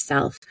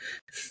yourself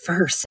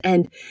first.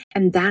 And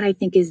that, I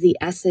think, is the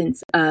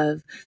essence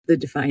of the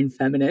divine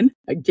feminine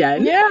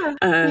again.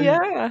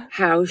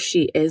 How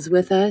she is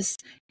with us,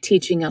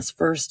 teaching us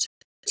first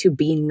to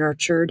be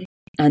nurtured,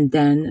 and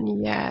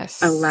then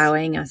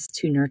allowing us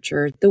to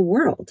nurture the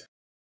world.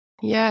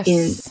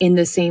 In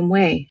the same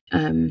way.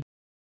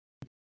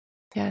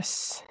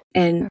 Yes.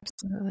 And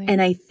absolutely.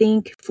 And I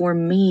think for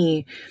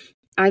me,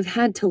 I've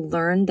had to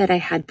learn that I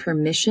had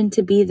permission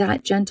to be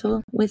that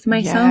gentle with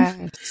myself.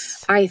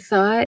 Yes. I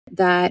thought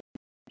that,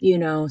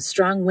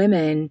 strong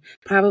women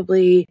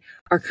probably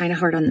are kind of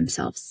hard on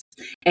themselves,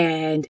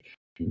 and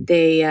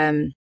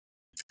they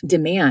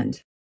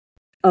demand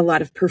a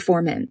lot of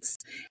performance,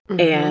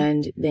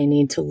 and they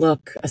need to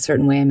look a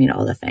certain way. I mean,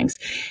 all the things.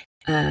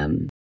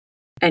 And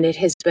it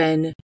has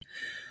been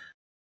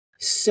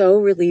so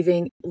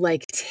relieving,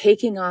 like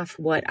taking off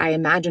what I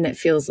imagine it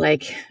feels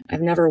like.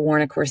 I've never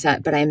worn a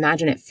corset, but I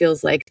imagine it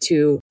feels like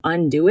to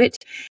undo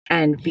it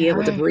and be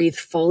able to breathe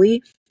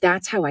fully.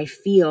 That's how I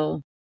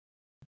feel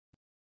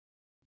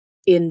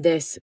in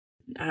this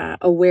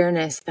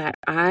awareness that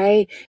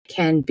I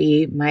can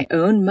be my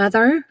own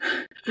mother,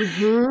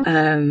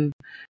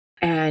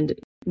 and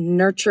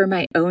nurture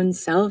my own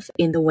self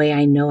in the way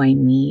I know I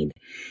need.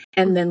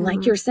 And then,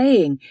 like you're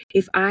saying,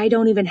 if I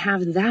don't even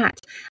have that,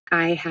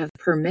 I have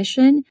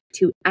permission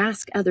to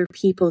ask other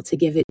people to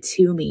give it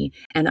to me,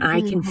 and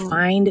I can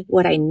find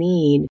what I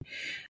need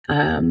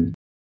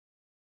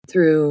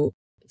through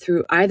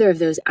either of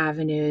those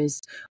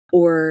avenues,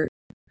 or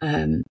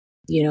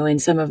in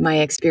some of my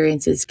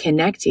experiences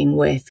connecting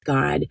with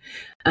God.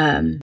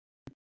 I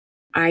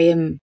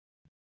am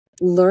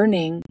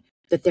learning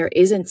that there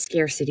isn't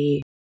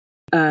scarcity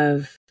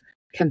of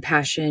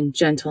compassion,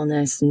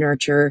 gentleness,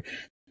 nurture,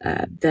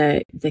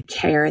 the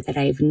care that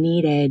I've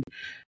needed.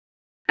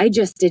 I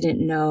just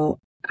didn't know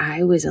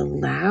I was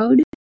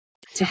allowed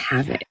to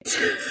have it.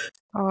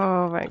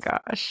 Oh my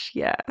gosh,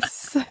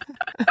 yes.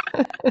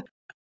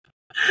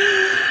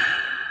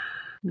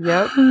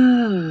 Yep.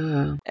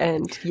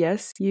 And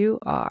yes, you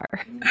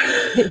are.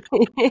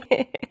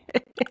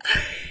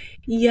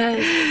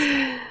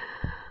 Yes.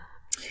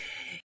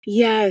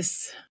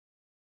 Yes.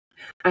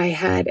 I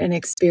had an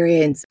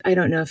experience. I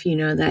don't know if you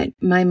know that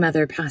my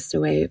mother passed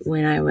away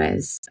when I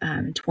was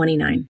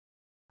 29.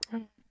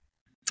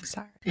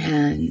 Sorry.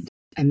 And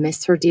I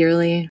missed her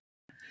dearly.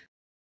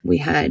 We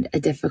had a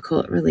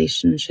difficult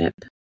relationship,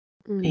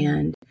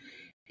 and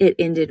it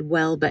ended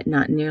well, but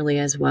not nearly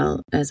as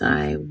well as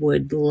I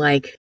would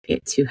like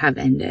it to have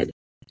ended.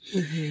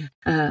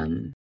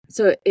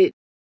 So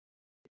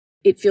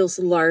it feels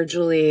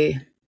largely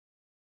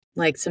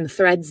like some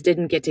threads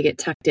didn't get to get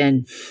tucked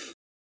in.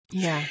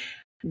 Yeah.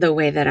 The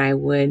way that I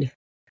would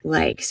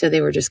like. So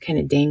they were just kind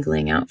of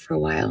dangling out for a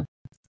while.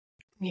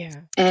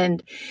 Yeah.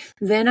 And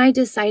then I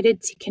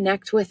decided to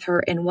connect with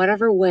her in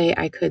whatever way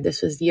I could.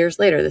 This was years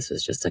later. This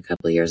was just a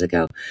couple of years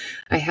ago.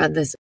 I had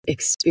this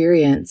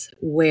experience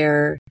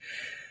where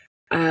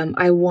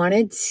I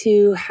wanted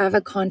to have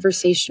a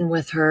conversation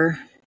with her.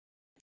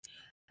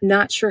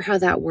 Not sure how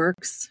that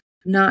works.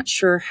 Not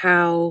sure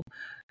how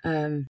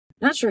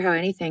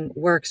anything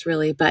works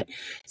really. But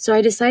so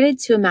I decided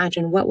to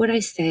imagine, what would I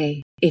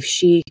say if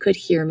she could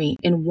hear me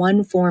in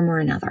one form or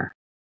another?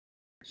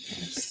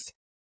 Yes.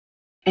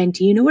 And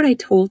do you know what I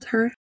told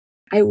her?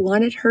 I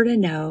wanted her to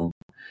know,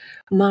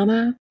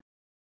 Mama,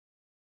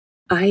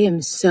 I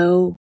am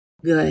so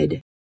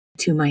good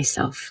to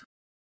myself.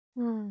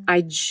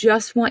 I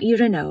just want you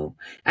to know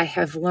I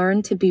have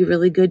learned to be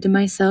really good to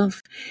myself.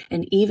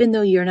 And even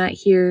though you're not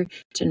here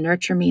to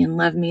nurture me and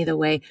love me the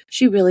way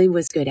she really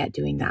was good at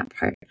doing that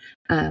part,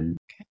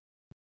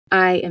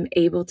 I am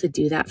able to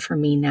do that for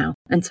me now.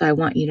 And so I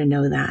want you to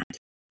know that.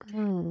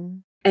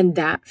 And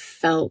that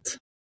felt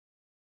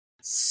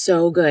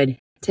so good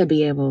to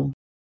be able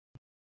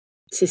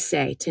to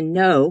say, to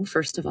know,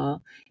 first of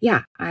all,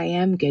 yeah, I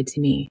am good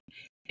to me.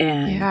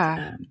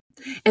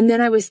 And then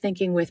I was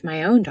thinking with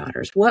my own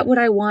daughters, what would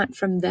I want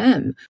from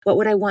them? What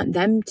would I want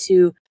them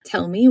to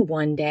tell me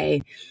one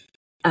day?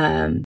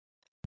 And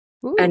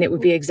it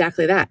would be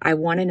exactly that. I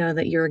want to know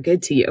that you're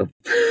good to you.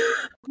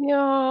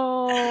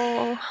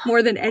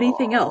 More than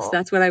anything else.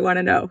 That's what I want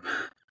to know.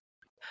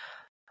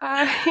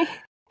 I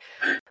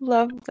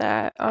love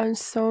that on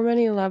so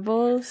many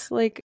levels.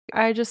 Like,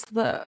 I just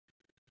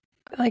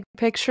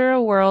picture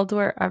a world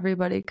where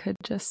everybody could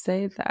just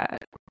say that,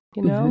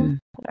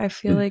 I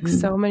feel like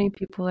so many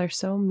people are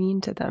so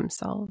mean to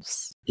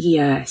themselves.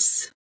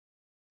 Yes.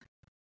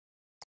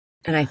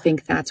 And I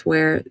think that's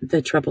where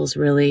the troubles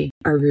really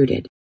are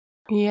rooted.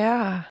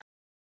 Yeah.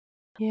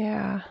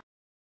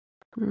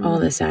 All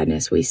the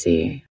sadness we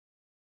see.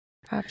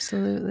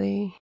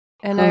 Absolutely.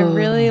 And I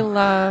really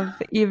love,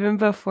 even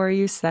before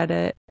you said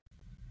it,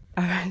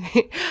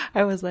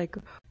 I was like,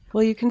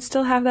 well, you can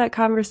still have that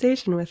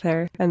conversation with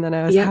her. And then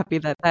I was happy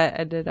that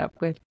ended up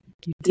with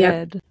you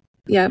did.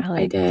 Yep,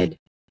 I did.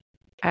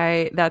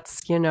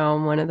 That's,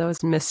 one of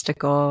those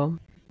mystical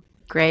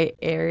gray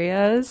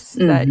areas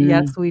that,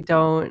 yes, we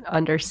don't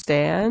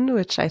understand,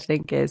 which I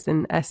think is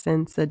in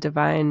essence a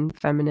divine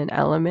feminine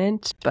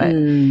element. But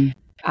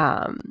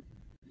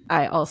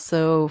I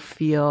also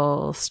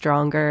feel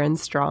stronger and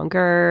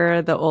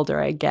stronger the older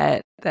I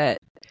get that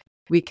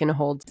we can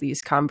hold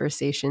these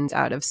conversations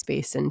out of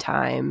space and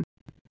time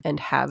and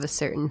have a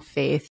certain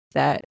faith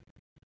that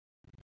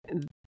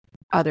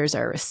others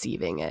are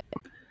receiving it.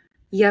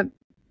 Yep.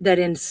 That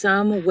in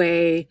some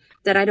way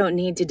that I don't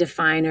need to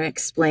define or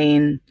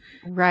explain.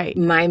 Right.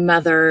 My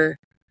mother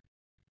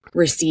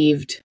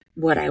received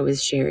what I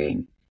was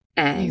sharing.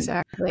 And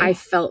Exactly. I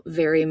felt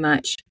very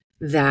much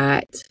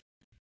that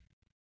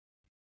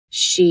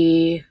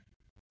she,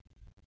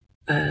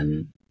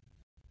 I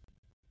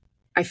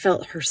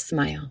felt her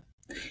smile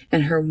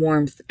and her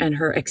warmth and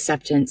her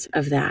acceptance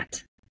of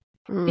that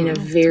in a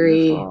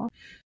very beautiful.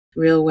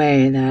 real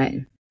way that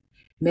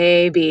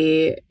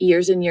maybe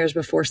years and years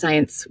before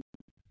science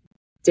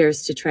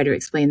dares to try to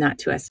explain that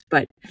to us.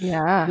 But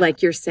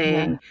like you're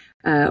saying,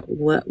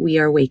 what we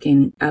are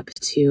waking up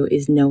to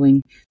is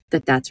knowing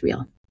that that's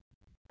real.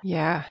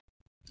 Yeah.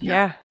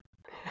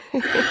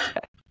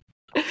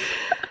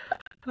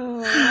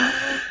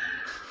 Oh.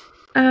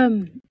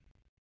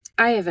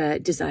 I have a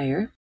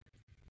desire.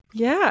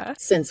 Yeah.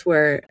 Since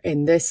we're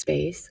in this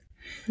space.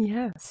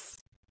 Yes.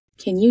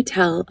 Can you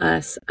tell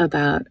us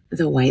about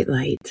the white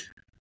light?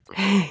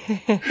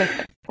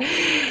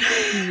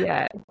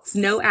 Yes.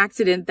 No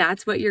accident.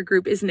 That's what your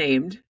group is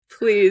named.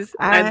 Please,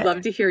 I'd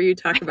love to hear you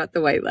talk about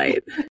the white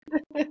light.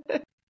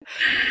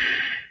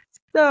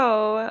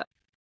 So,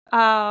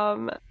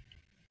 the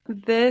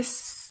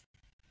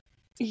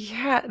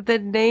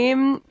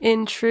name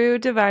in true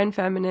divine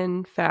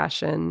feminine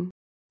fashion,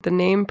 the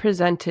name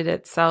presented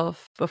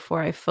itself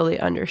before I fully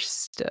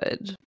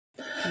understood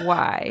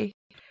why,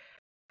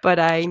 but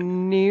I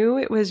knew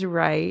it was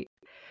right.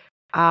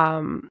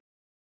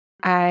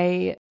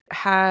 I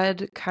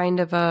had kind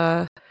of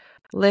a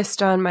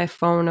list on my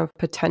phone of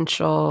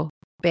potential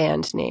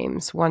band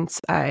names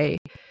once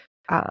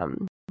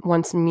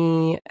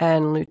me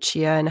and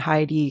Lucia and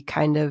Heidi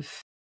kind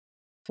of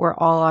were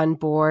all on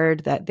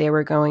board that they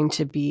were going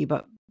to be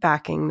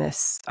backing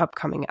this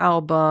upcoming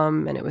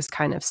album, and it was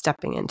kind of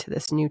stepping into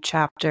this new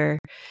chapter.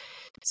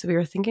 So we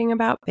were thinking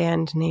about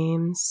band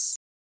names.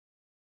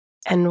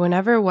 And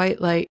whenever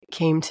White Light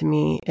came to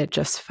me, it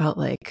just felt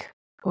like,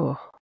 oh,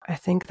 I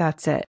think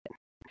that's it.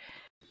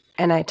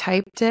 And I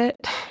typed it.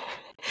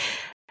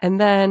 And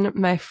then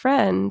my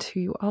friend, who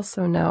you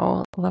also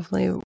know, a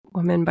lovely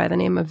woman by the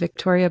name of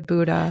Victoria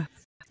Buddha,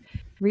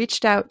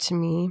 reached out to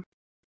me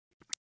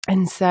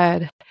and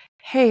said,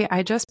 hey,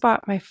 I just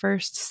bought my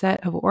first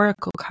set of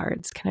oracle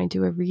cards. Can I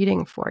do a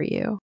reading for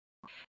you?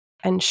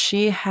 And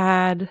she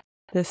had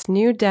this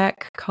new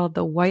deck called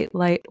the White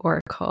Light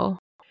Oracle.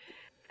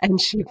 And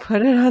she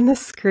put it on the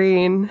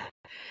screen.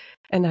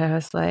 And I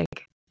was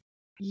like,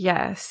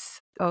 yes,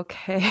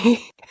 okay.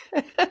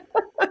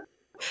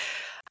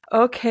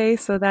 Okay,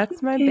 so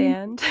that's my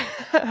band.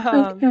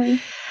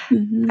 Okay.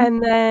 Mm-hmm.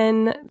 And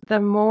then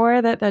the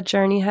more that the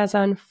journey has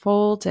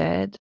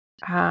unfolded,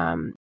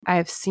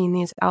 I've seen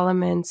these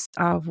elements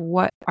of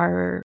what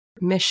our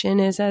mission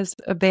is as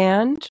a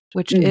band,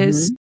 which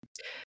is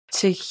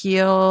to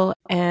heal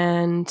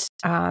and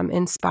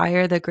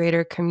inspire the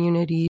greater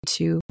community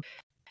to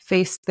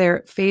face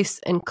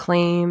and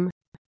claim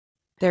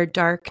their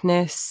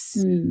darkness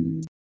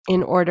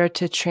in order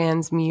to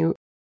transmute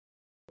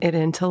it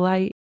into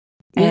light.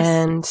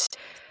 Yes.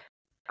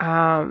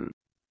 And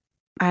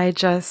I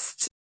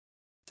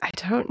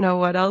don't know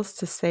what else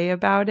to say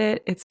about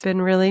it. It's been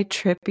really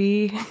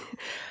trippy.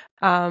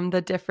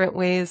 The different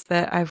ways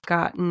that I've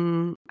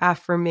gotten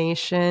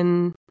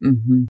affirmation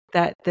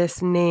that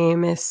this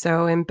name is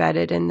so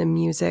embedded in the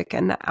music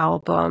and the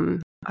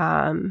album.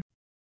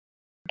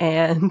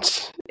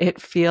 And it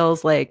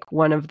feels like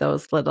one of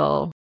those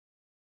little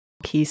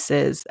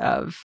pieces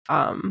of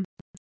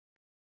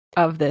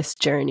this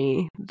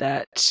journey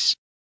that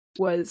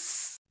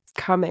was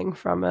coming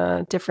from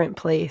a different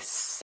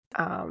place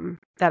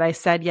that I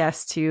said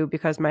yes to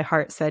because my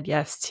heart said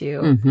yes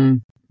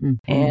to,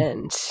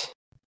 and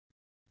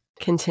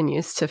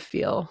continues to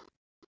feel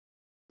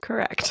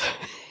correct.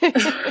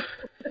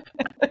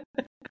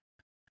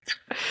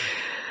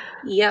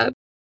 Yep.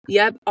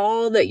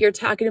 All that you're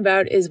talking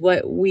about is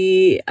what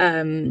we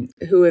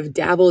who have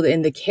dabbled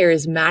in the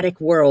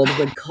charismatic world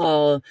would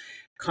call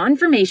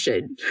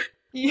confirmation.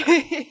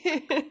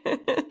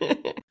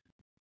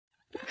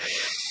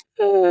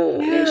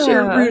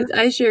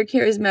 I share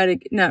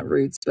charismatic, not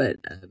roots, but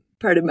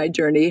part of my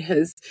journey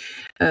has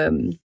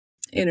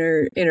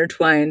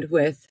intertwined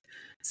with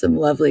some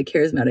lovely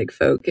charismatic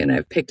folk, and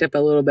I've picked up a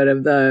little bit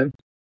of the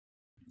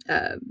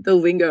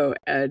lingo,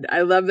 and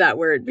I love that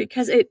word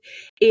because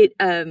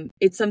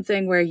it's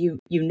something where you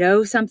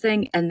know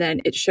something and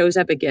then it shows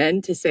up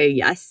again to say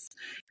yes,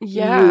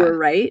 you were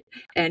right,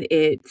 and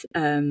it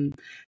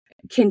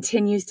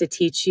continues to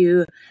teach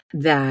you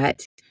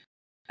that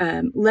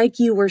like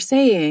you were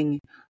saying,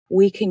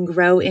 we can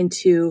grow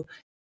into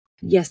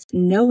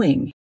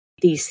knowing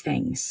these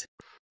things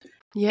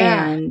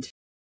and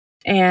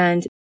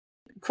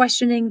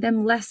questioning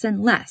them less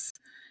and less.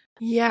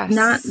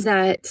 Not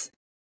that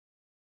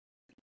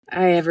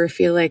I ever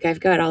feel like I've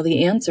got all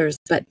the answers,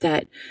 but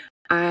that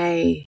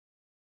I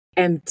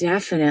am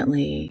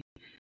definitely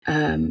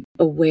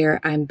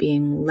aware I'm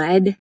being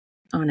led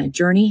on a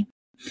journey,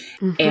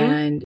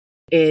 and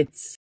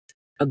it's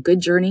a good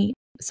journey.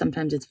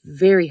 Sometimes it's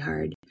very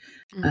hard,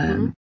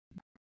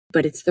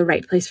 but it's the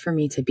right place for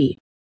me to be.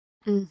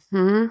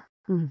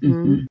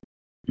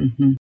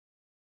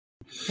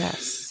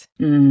 Yes.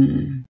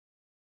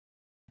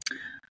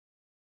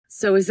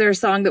 So is there a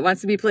song that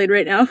wants to be played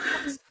right now?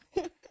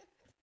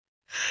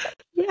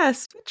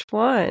 Yes, which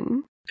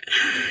one?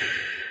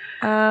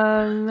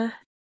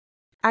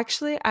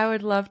 Actually, I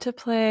would love to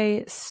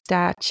play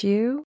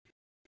Statue,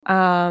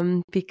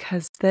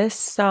 because this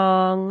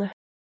song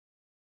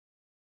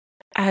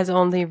has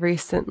only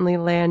recently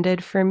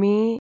landed for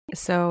me.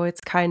 So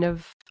it's kind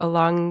of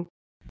along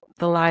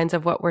the lines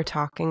of what we're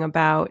talking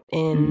about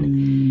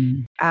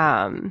in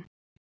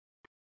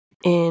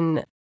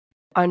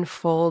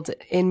Unfold,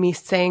 in me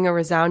saying a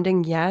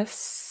resounding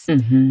yes.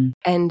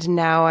 And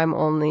now I'm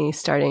only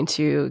starting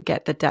to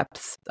get the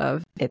depths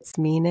of its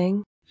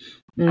meaning.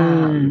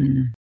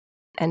 And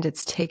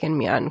it's taken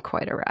me on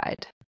quite a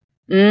ride.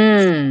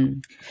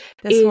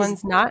 This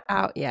one's not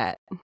out yet.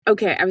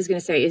 Okay, I was going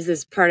to say, is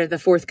this part of the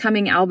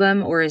forthcoming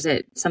album or is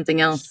it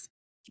something else?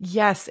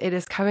 Yes, it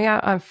is coming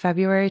out on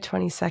February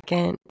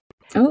 22nd.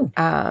 Oh.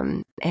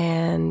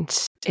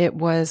 And it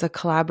was a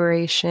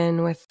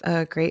collaboration with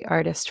a great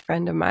artist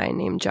friend of mine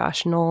named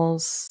Josh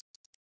Knowles.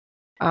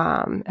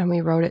 And we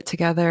wrote it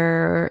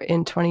together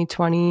in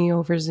 2020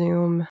 over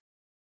Zoom.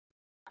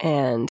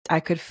 And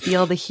I could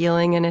feel the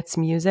healing in its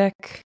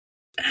music.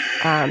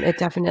 It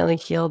definitely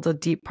healed a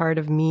deep part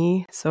of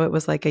me. So it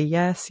was like a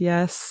yes,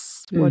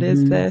 what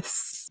is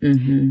this?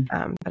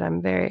 But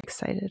I'm very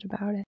excited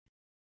about it.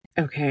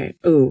 Okay.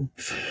 Ooh,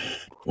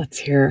 let's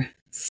hear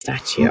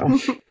Statue.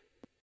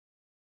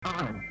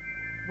 On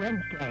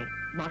Wednesday,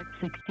 March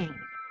 16th,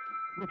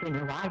 with an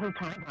arrival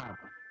time of...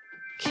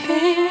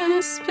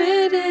 Can't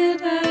spit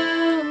it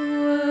out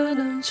what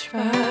I'm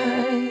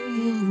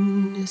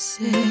trying to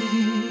say.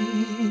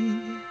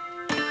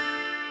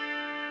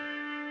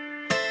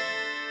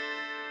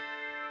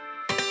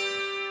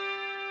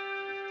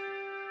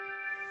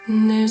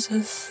 And there's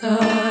a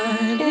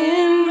thought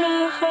in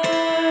my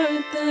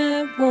heart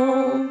that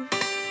won't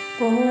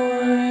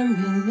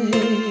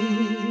formulate.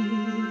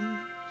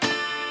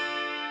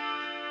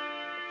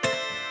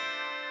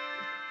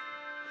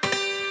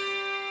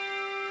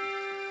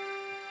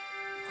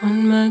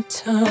 On my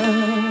tongue,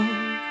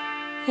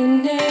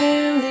 an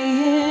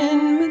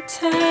alien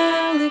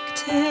metallic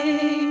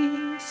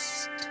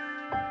taste.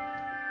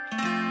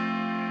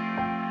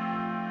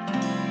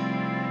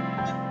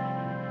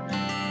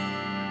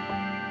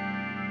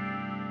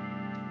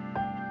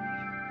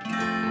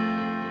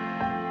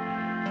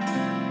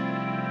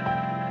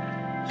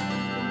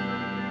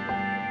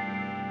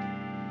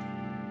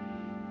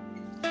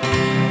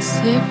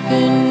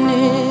 Slipping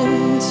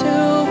into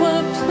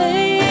a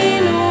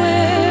plane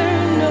where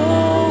no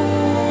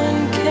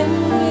one can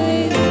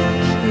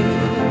wake you.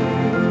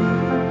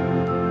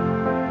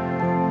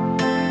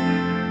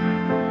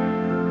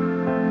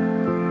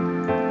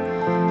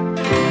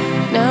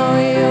 Now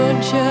you're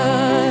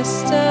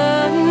just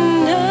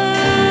another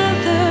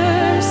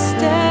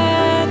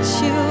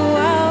statue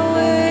I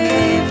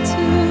wave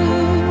to.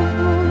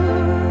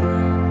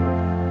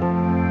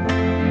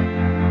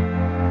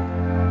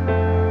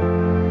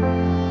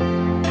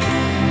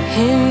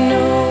 In a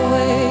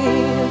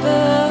wave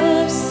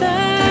of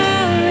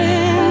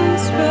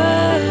sirens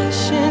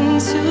rushing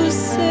to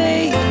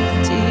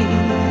safety.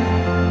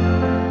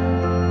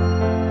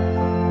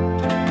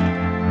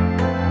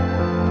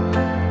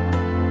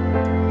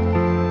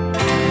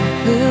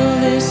 Will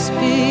this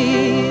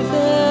be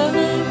the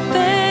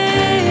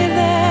bay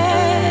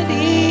that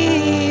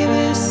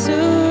eviscerates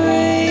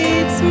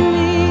me?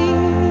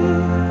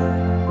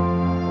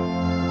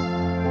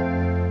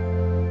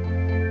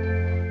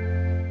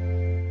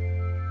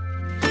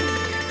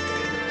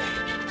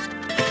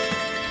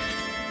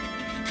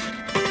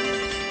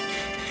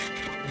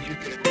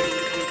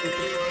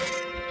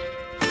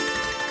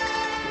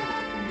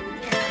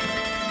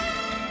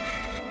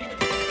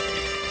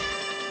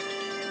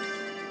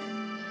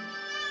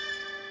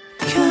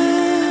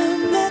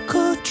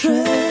 Chemical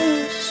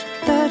dress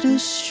that a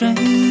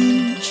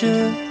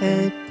stranger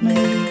had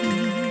made.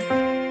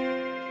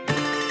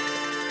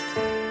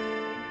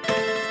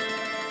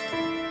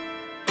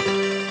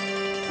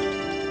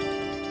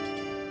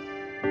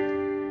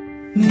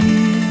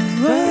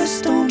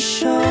 Mirrors don't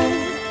show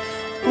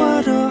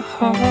what a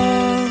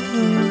horror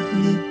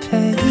it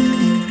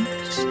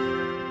paints.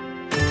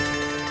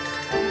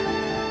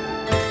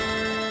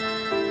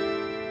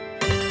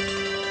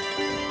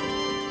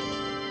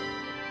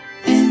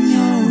 In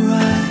your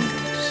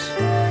eyes,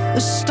 a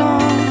storm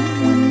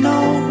when no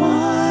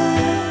one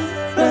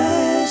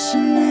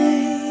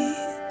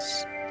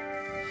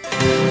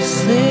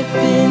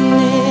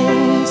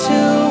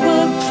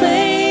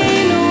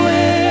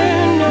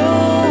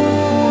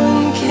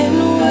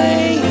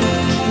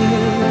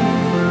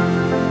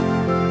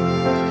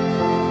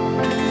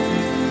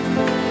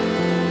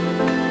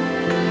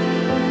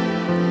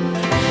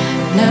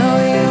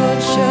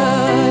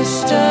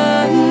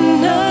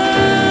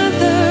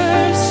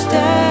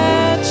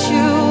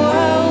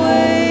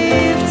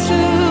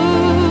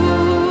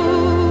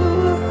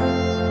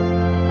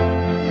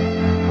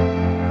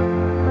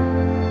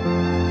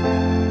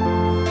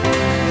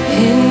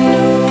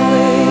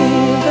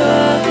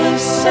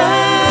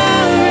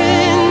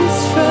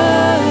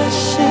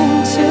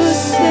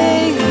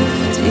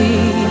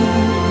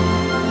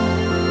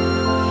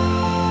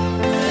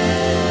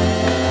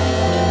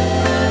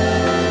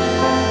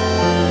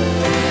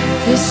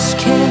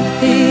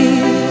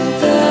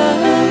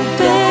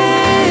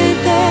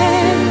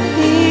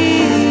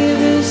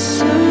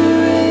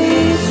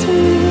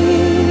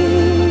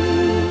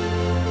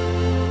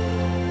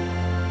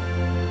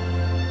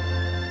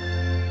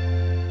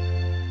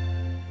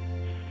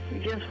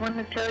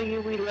tell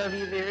you we love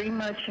you very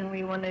much, and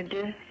we wanted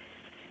to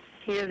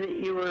hear that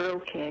you were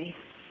okay.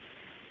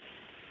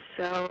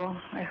 So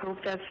I hope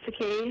that's the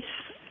case,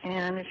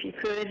 and if you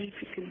could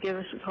give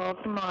us a call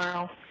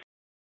tomorrow.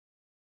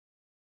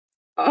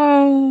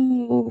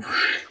 Oh.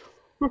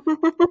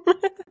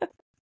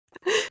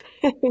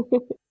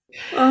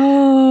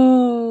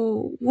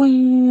 Oh,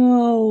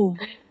 wow.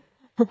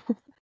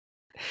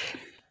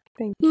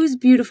 Whose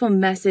beautiful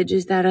message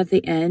is that at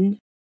the end?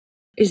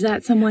 Is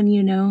that someone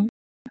you know?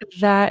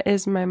 That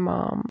is my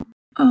mom.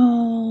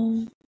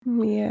 Oh.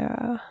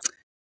 Yeah.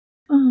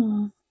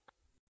 Oh.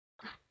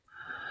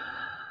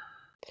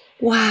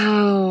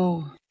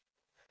 Wow.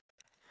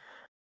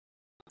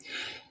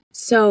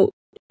 So,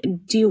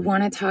 do you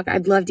want to talk?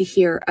 I'd love to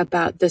hear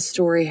about the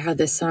story, how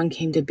this song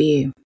came to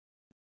be.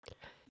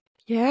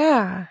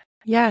 Yeah.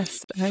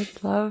 Yes,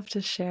 I'd love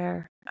to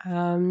share.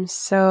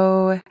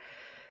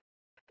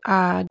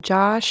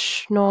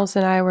 Josh Knowles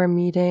and I were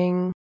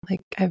meeting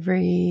like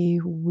every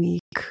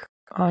week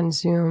on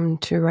Zoom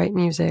to write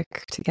music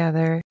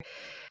together.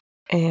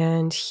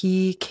 And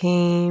he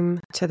came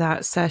to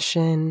that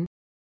session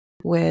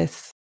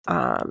with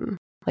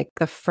like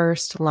the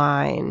first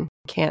line,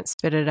 can't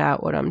spit it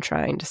out what I'm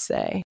trying to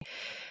say.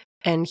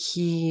 And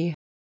he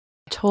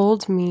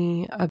told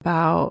me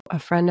about a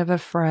friend of a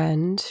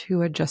friend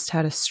who had just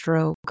had a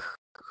stroke,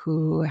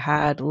 who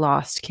had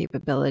lost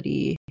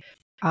capability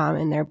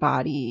in their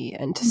body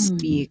and to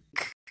speak,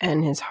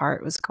 and his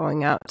heart was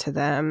going out to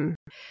them.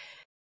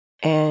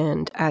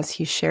 And as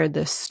he shared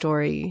this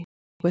story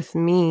with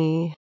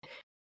me,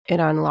 it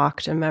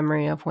unlocked a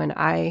memory of when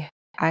I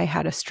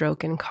had a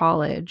stroke in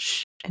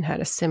college and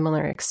had a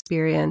similar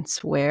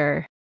experience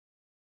where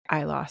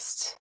I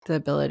lost the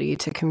ability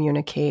to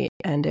communicate.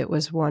 And it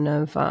was one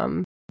of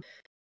kind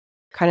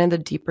of the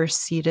deeper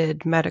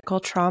seated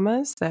medical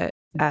traumas that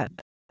at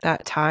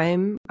that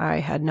time I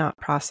had not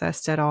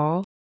processed at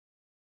all.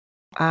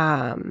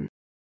 And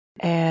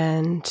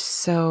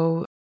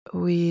so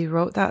we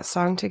wrote that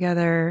song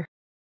together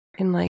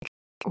in like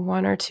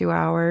 1 or 2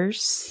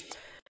 hours.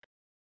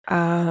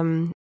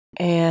 And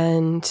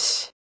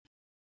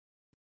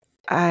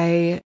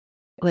I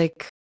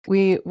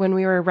when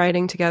we were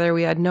writing together,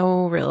 we had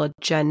no real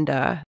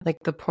agenda. Like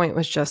the point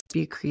was just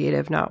be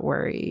creative, not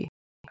worry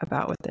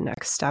about what the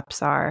next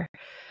steps are.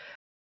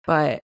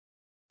 But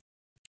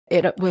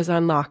it was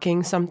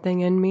unlocking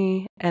something in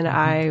me, and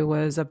I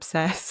was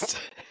obsessed.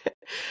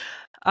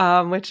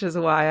 Which is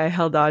why I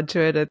held on to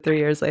it. And 3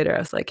 years later, I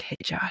was like, "Hey,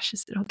 Josh,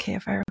 is it okay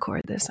if I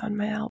record this on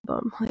my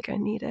album? Like, I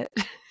need it."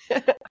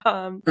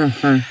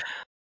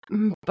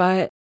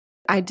 But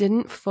I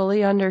didn't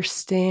fully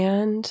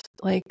understand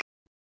like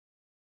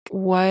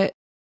what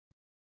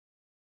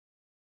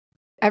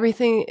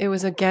everything. It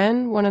was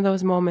again one of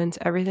those moments.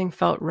 Everything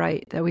felt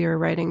right that we were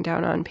writing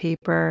down on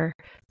paper.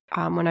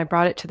 When I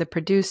brought it to the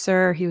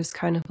producer, he was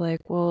kind of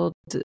like, "Well,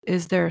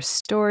 is there a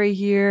story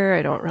here?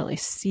 I don't really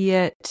see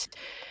it."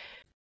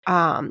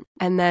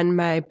 And then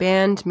my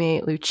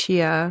bandmate,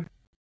 Lucia,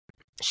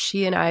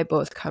 she and I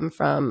both come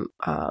from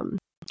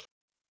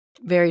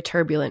very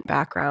turbulent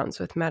backgrounds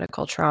with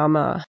medical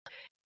trauma.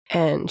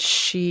 And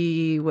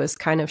she was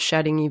kind of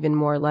shedding even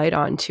more light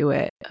onto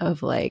it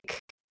of like,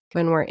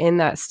 when we're in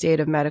that state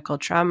of medical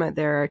trauma,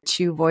 there are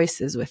two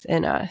voices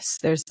within us.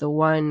 There's the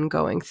one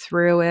going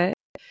through it.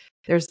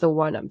 There's the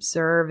one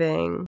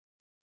observing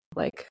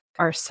like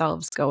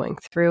ourselves going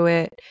through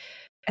it.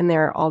 And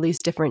there are all these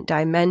different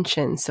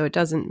dimensions. So it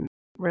doesn't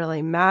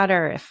really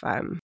matter if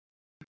I'm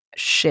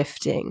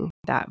shifting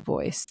that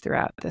voice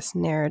throughout this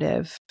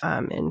narrative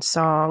in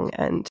song.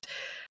 And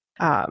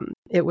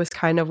it was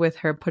kind of with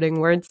her putting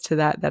words to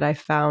that I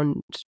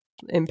found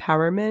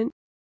empowerment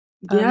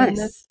in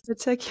this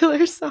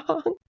particular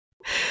song.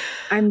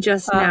 I'm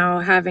just now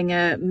having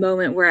a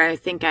moment where I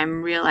think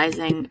I'm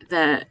realizing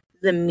the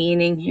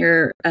meaning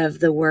here of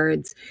the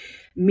words.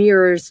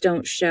 Mirrors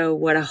don't show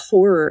what a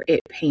horror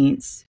it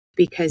paints,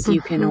 because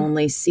you can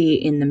only see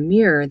in the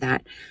mirror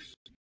that,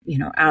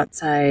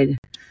 outside,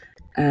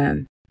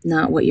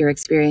 not what you're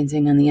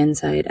experiencing on the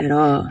inside at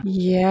all.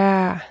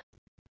 Yeah,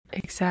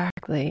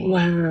 exactly.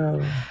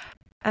 Wow.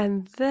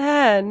 And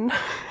then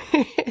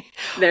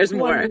there's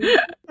more.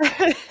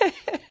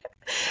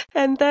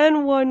 And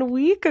then 1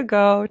 week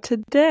ago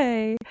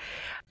today,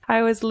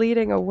 I was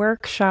leading a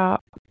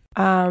workshop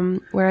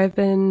where I've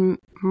been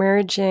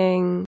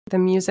merging the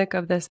music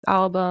of this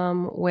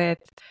album with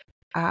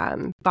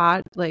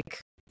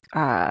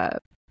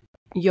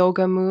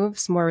yoga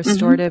moves, more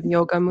restorative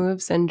yoga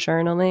moves, and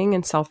journaling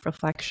and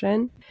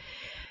self-reflection.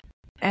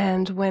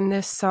 And when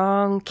this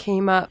song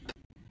came up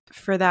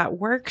for that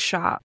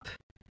workshop,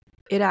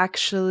 it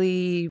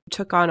actually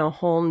took on a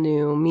whole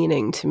new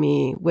meaning to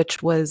me, which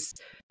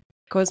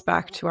goes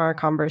back to our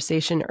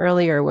conversation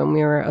earlier when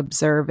we were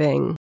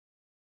observing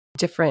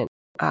different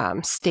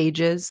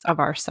stages of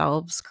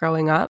ourselves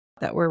growing up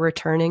that we're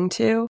returning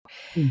to.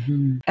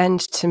 And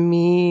to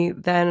me,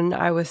 then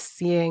I was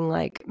seeing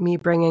like me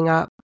bringing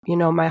up,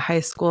 my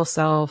high school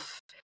self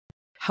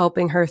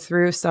helping her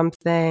through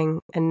something,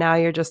 and now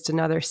you're just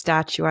another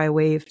statue I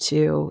wave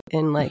to,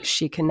 and like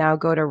she can now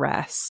go to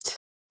rest.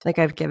 Like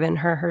I've given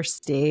her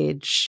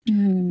stage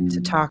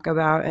to talk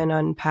about and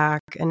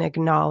unpack and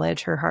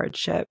acknowledge her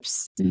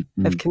hardships.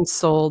 I've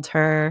consoled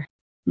her.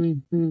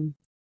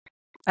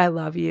 I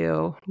love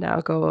you.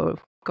 Now go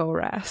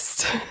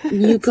rest.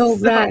 You go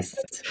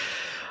rest.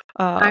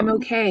 I'm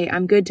okay.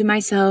 I'm good to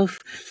myself.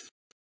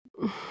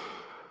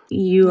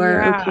 You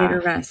are okay to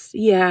rest.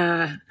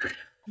 Yeah.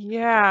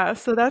 Yeah.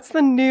 So that's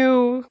the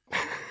new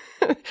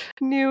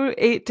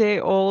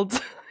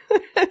 8-day-old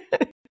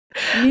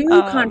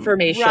new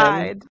confirmation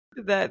ride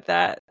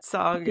that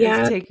song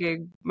is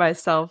taking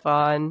myself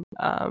on.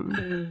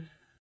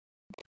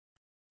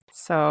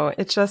 So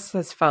it just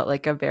has felt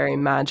like a very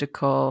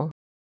magical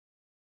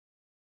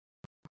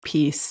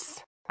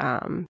piece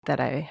that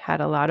I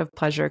had a lot of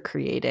pleasure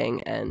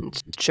creating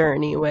and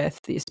journey with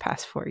these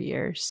past 4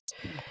 years.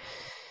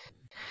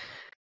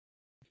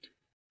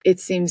 It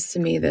seems to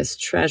me this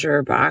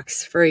treasure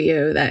box for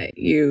you that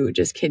you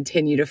just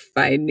continue to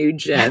find new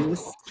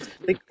gems.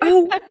 Like,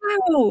 oh,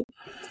 wow.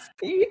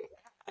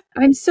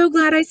 I'm so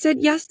glad I said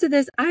yes to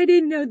this. I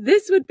didn't know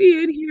this would be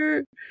in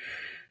here.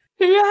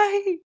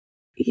 Right.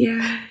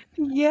 Yeah.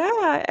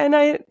 Yeah.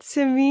 And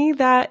to me,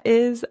 that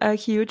is a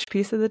huge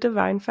piece of the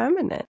divine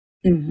feminine.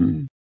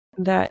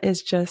 That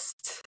is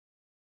just,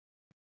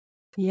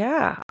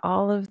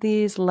 all of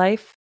these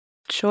life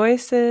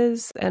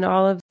choices and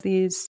all of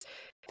these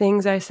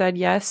things I said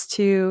yes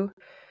to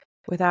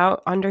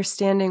without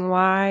understanding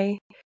why,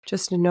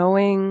 just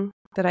knowing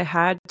that I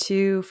had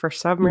to for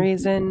some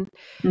reason,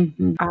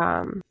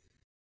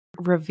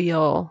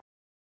 reveal,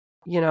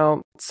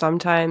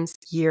 sometimes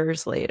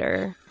years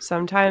later,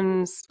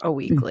 sometimes a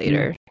week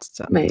later,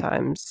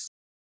 sometimes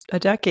a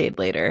decade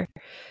later,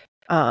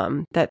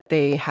 that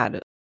they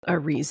had a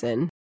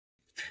reason.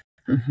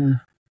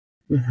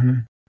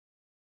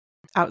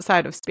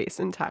 Outside of space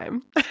and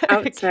time.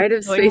 Outside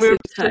of space and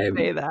time. To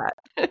say that.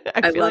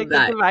 I feel like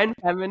the divine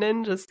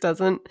feminine just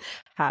doesn't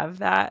have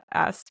that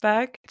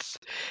aspect.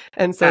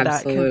 And so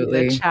that can be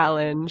the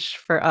challenge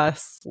for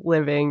us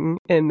living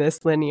in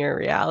this linear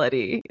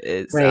reality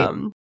is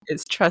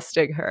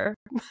trusting her.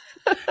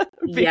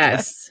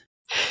 Yes.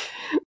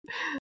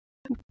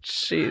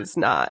 She's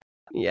not,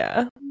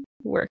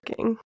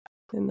 working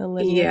in the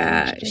linear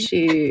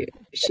fashion.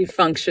 She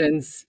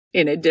functions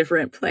in a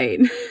different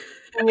plane.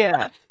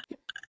 Yeah.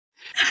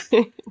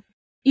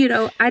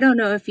 I don't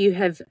know if you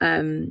have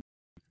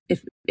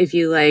if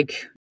you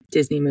like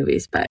Disney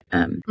movies, but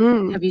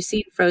have you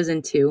seen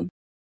Frozen 2?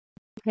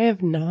 I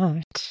have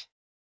not.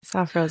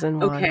 Saw Frozen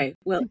 1. Okay,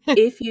 well,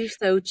 if you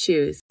so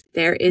choose,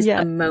 there is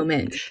a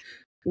moment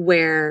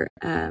where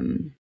I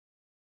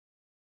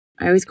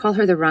always call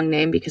her the wrong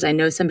name because I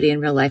know somebody in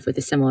real life with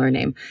a similar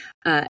name.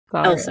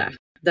 Elsa,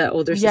 the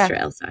older sister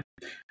Elsa.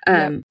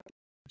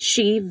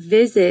 She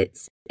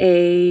visits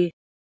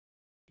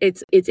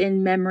it's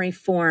in memory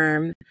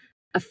form,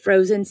 a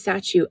frozen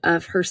statue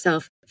of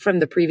herself from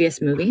the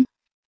previous movie.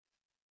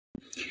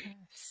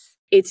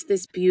 It's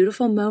this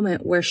beautiful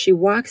moment where she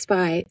walks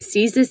by,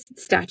 sees this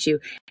statue,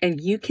 and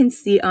you can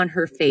see on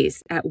her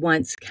face at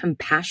once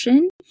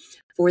compassion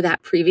for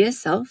that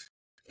previous self.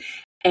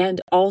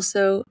 And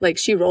also, like,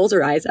 she rolls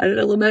her eyes at it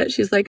a little bit.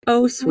 She's like,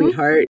 oh,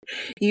 sweetheart,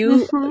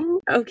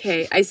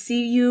 okay, I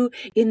see you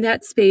in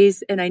that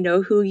space and I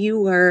know who you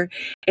were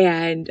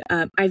and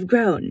I've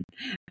grown.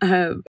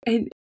 And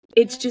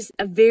it's just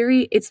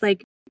it's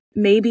like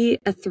maybe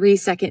a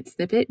 3-second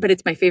snippet, but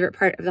it's my favorite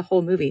part of the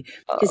whole movie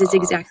because it's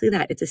exactly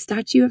that. It's a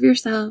statue of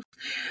yourself.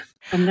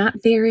 I'm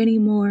not there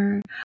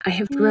anymore. I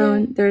have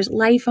grown. Yeah. There's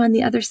life on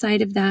the other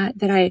side of that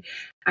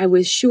I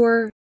was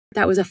sure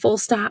that was a full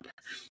stop.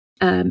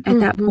 At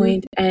that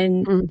point,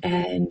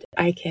 and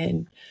I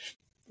can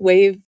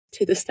wave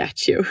to the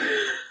statue.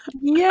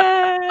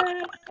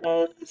 Yes.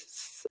 Oh,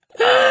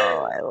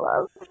 I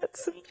love that.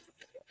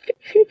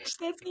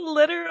 That's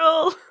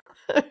literal.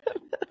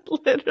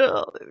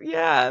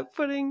 Yeah.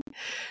 Putting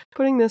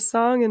this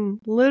song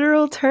in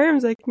literal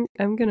terms.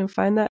 I'm gonna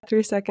find that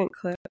 3-second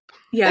clip.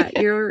 Yeah,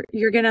 you're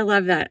gonna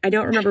love that. I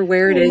don't remember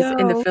where it is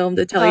in the film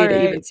to tell you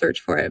to even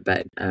search for it,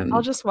 but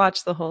I'll just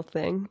watch the whole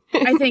thing.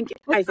 I think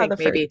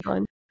maybe.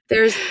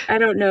 I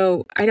don't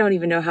know. I don't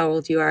even know how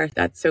old you are.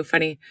 That's so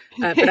funny.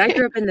 But I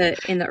grew up in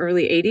the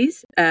early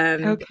 80s.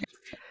 Okay.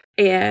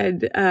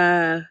 And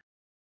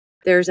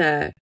there's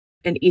an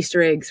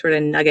Easter egg sort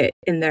of nugget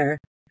in there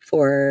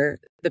for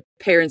the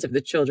parents of the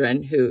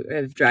children who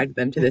have dragged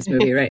them to this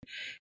movie, right?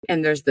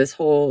 And there's this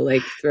whole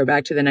like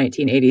throwback to the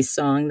 1980s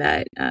song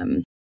that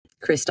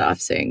Christoph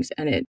sings,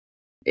 and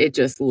it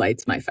just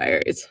lights my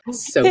fire. It's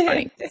so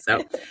funny.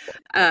 So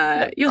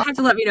you'll have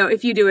to let me know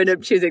if you do end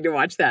up choosing to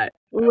watch that.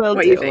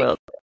 What you think?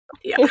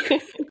 Yeah.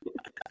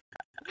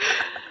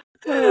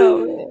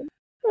 Oh,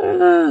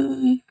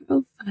 man.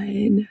 How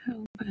fun.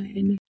 How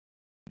fun.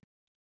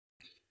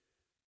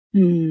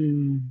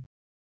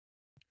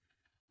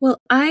 Well,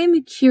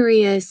 I'm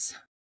curious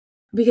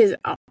because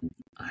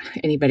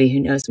anybody who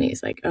knows me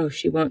is like, oh,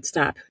 she won't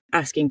stop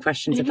asking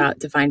questions about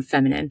divine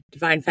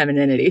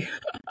femininity.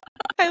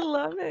 I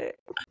love it.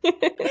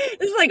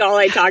 This is like all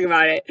I talk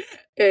about it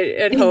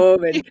at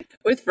home and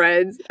with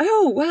friends.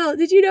 Oh, well,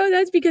 did you know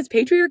that's because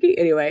patriarchy?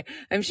 Anyway,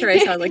 I'm sure I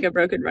sound like a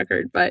broken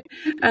record, but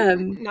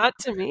not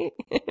to me.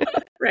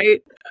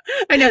 right.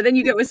 I know. Then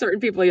you get with certain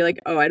people, you're like,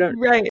 oh, I don't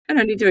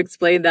need to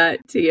explain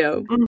that to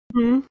you.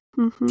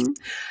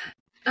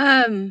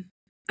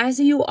 As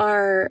you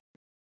are,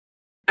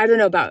 I don't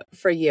know about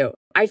for you.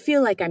 I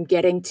feel like I'm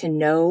getting to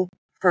know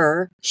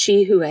her,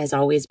 she who has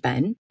always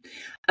been.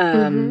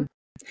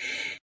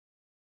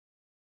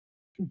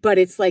 But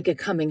it's like a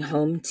coming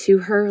home to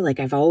her. Like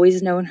I've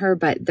always known her,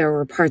 but there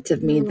were parts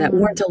of me that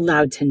weren't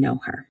allowed to know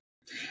her.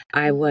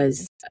 I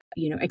was,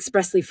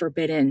 expressly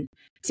forbidden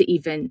to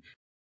even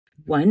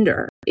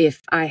wonder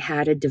if I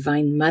had a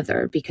divine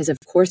mother, because of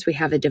course we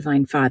have a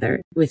divine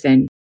father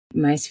within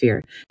my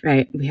sphere,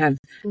 right? We have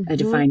a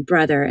divine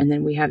brother, and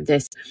then we have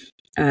this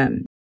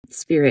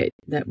spirit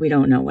that we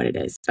don't know what it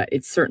is, but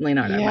it's certainly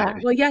not our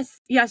mother. Well, yes,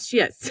 she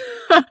is.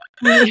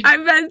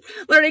 I've been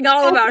learning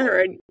all about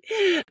her,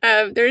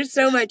 and there's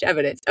so much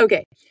evidence.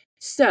 Okay,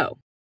 so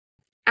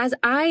as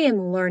I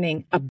am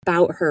learning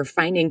about her,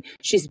 finding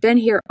she's been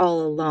here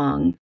all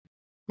along,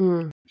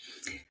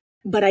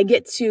 but I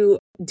get to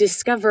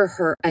discover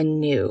her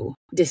anew,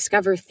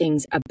 discover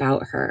things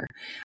about her.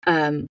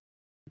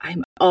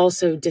 I'm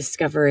also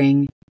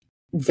discovering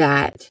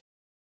that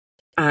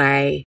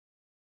I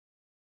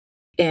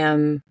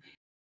am,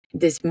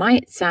 this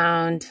might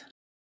sound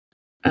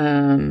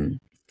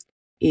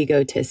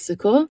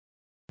egotistical,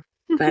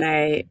 but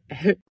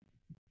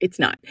it's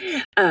not.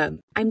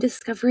 I'm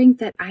discovering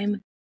that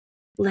I'm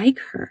like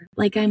her,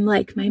 like I'm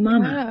like my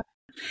mama.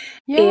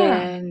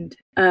 And,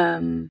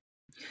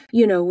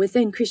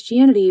 within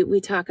Christianity, we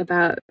talk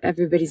about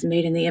everybody's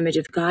made in the image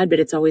of God, but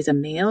it's always a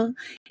male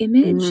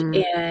image.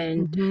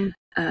 And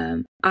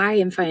I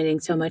am finding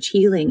so much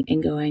healing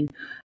in going,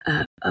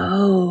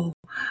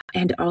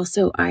 and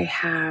also I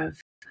have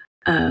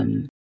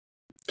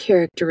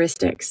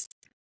characteristics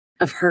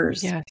of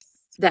hers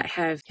that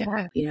have,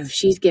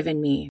 she's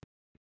given me.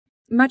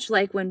 Much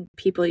like when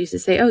people used to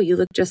say, oh, you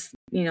look just,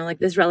 like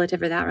this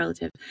relative or that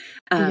relative.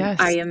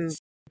 I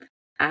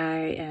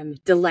am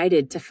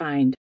delighted to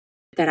find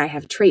that I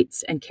have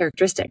traits and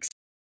characteristics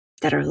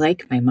that are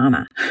like my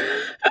mama.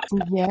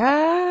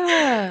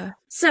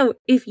 So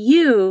if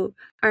you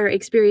are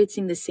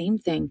experiencing the same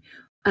thing,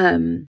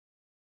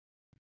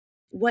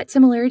 what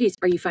similarities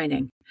are you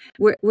finding?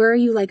 Where are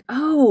you like,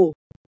 oh,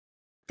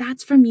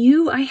 that's from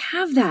you? I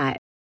have that.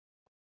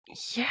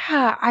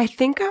 Yeah, I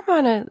think I'm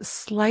on a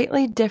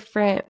slightly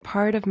different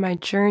part of my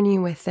journey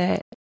with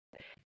it,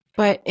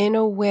 but in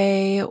a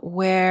way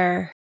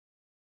where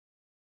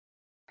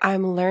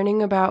I'm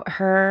learning about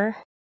her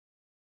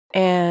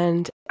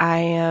and I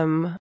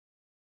am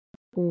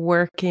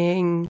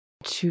working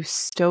to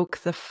stoke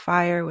the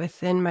fire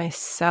within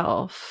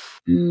myself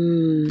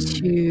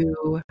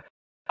to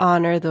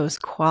honor those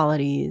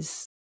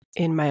qualities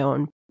in my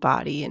own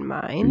body and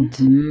mind.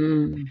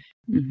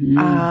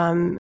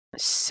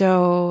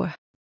 So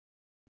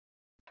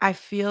I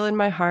feel in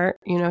my heart,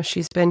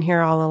 she's been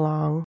here all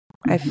along.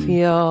 I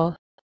feel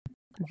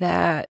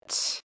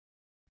that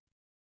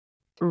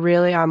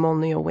really I'm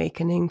only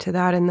awakening to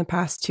that in the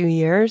past 2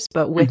 years,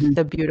 but with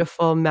the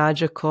beautiful,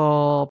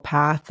 magical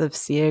path of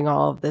seeing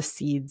all of the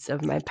seeds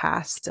of my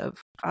past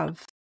of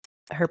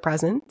her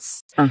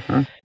presence.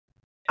 But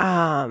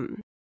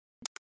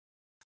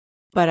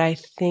I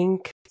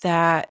think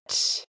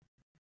that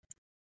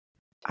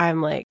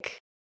I'm like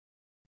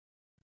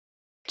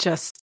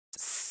just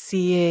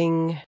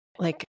seeing,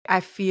 like, I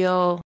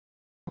feel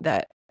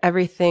that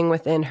everything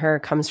within her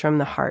comes from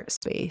the heart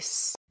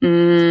space.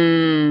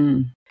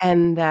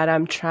 And that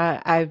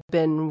I've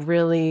been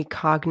really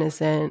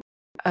cognizant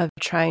of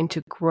trying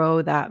to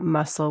grow that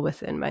muscle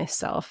within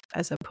myself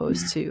as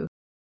opposed to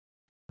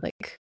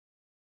like,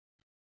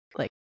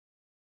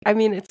 I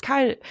mean, it's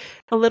kind of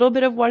a little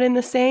bit of one and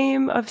the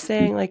same of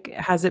saying, like,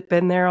 has it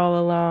been there all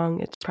along?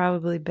 It's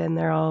probably been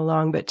there all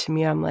along. But to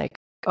me, I'm like,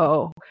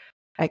 oh,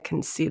 I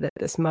can see that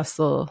this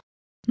muscle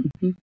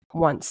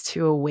wants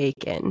to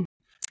awaken.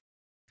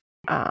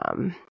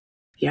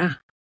 Yeah.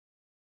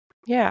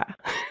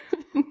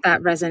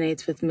 That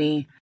resonates with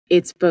me.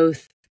 It's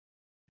both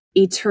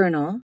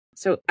eternal,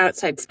 so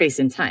outside space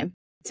and time,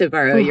 to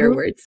borrow your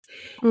words,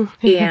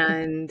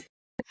 and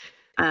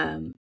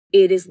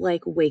it is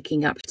like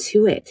waking up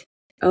to it.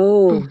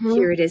 Oh,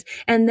 here it is.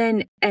 And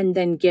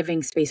then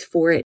giving space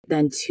for it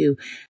then to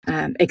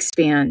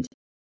expand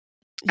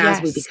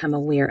as we become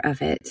aware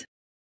of it.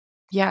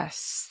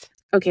 Yes.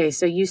 Okay,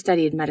 so you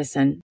studied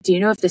medicine. Do you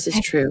know if this is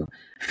true?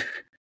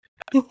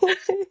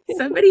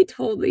 Somebody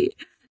told me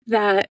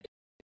that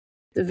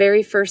the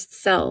very first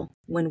cell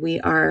when we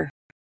are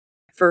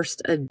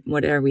first,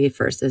 what are we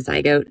first, a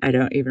zygote? I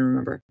don't even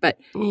remember. But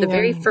the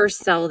very first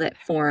cell that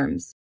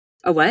forms,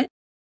 a what?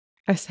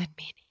 I said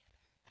meaning.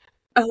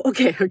 Oh,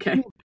 okay.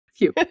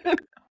 Phew.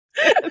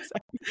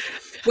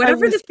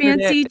 Whatever the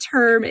fancy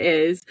term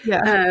is,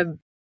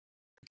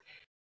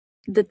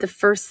 that the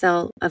first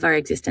cell of our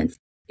existence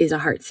is a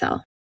heart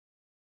cell.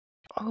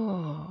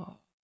 Oh.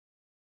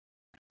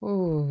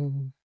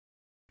 Ooh.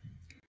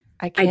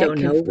 I I can't don't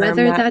know confirm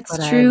whether that, that's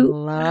but I true,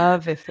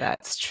 love if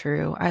that's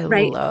true. I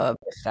right? love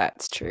if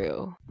that's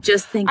true.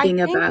 Just I thinking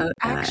think about that.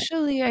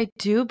 actually I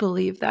do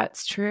believe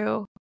that's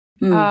true.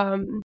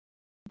 Mm,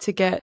 To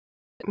get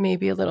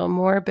maybe a little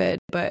morbid,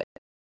 but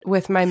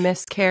with my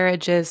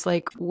miscarriages,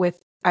 like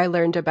I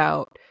learned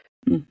about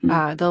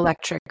mhm, the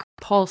electric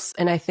pulse,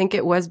 and I think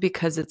it was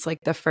because it's like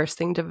the first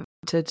thing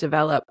to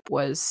develop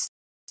was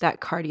that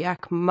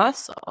cardiac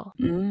muscle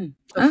mm.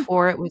 Oh,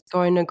 before it was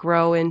going to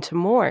grow into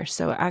more.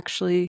 So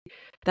actually,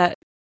 that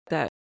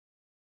that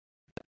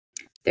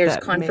there's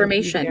that may be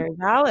confirmation. very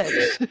valid,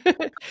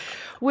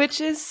 which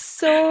is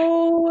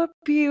so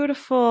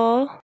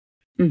beautiful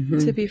to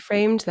Mhm, be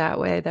framed that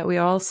way, that we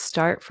all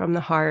start from the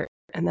heart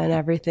and then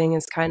everything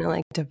is kind of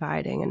like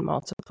dividing and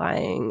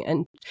multiplying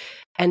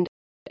and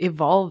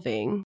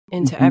evolving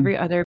into mhm. every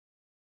other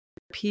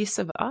piece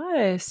of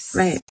us.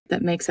 Right.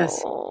 That makes us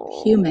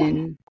Oh,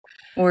 human.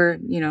 Or,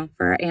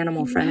 for our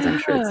animal friends, I'm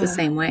sure it's the yeah.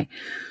 same way.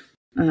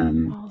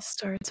 Um, All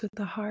starts with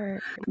the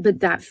heart.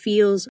 but that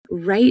feels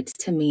right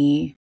to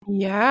me,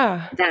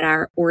 Yeah. that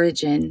our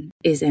origin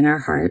is in our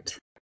heart.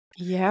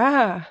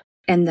 Yeah.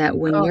 And that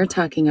when Oh, you're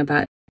talking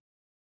about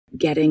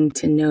getting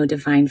to know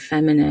divine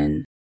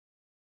feminine,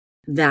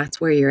 that's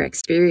where you're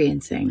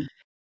experiencing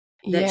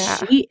that yeah.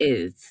 she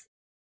is,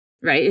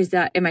 right?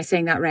 Am I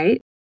saying that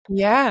right?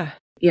 Yeah.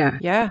 Yeah.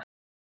 Yeah.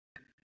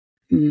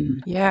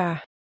 Mm. Yeah.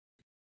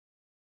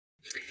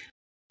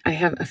 I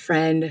have a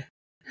friend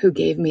who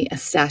gave me a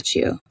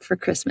statue for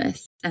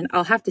Christmas, and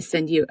I'll have to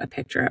send you a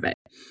picture of it.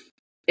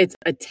 It's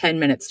a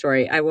 10-minute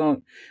story. I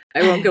won't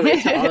go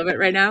into all of it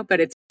right now, but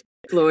it's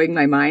blowing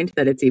my mind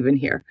that it's even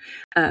here.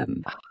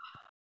 Um,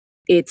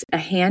 it's a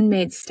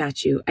handmade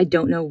statue. I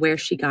don't know where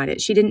she got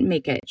it. She didn't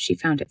make it. She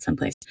found it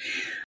someplace.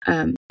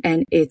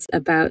 And it's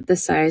about the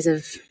size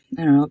of,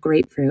 I don't know, a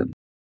grapefruit.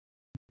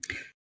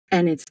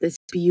 And it's this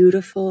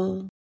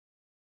beautiful,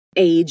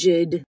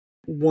 aged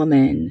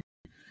woman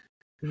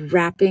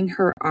wrapping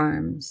her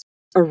arms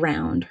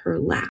around her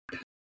lap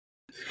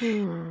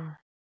Hmm.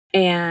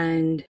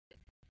 and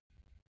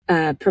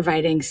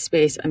providing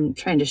space. I'm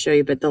trying to show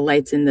you, but the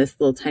lights in this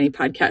little tiny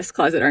podcast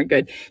closet aren't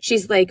good.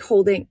 She's like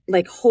holding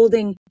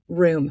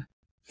room.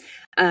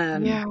 Yeah.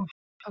 And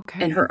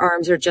Okay. her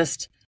arms are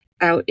just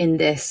out in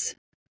this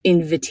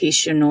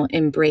invitational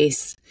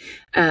embrace.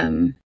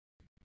 Um,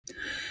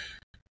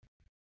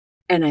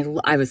 and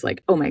I was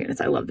like, oh my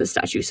goodness, I love this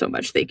statue so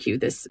much. Thank you.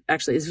 This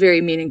actually is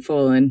very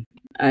meaningful, and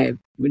I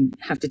would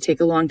have to take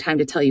a long time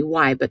to tell you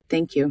why, but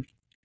thank you.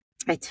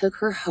 I took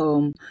her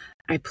home.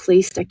 I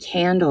placed a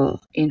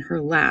candle in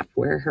her lap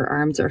where her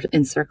arms are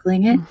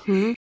encircling it,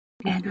 Mm-hmm.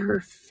 and Mm-hmm.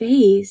 her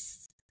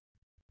face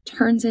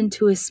turns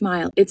into a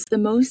smile. It's the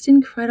most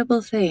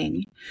incredible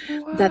thing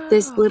that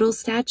this Wow. little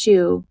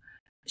statue,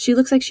 she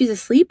looks like she's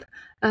asleep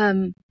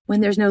when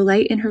there's no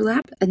light in her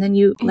lap, and then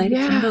you light a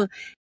Yeah. candle,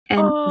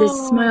 and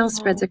this smile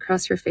spreads Oh.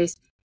 across her face.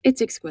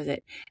 It's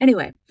exquisite.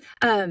 Anyway,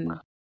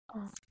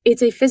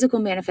 it's a physical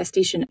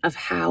manifestation of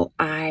how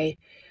I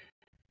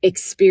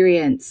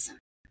experience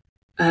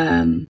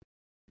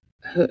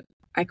who,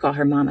 I call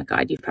her Mama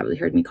God. You've probably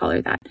heard me call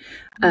her that.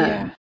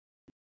 Yeah.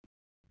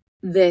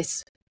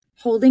 This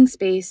holding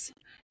space,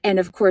 and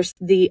of course,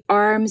 the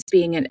arms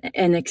being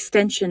an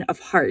extension of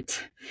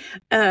heart.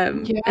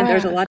 And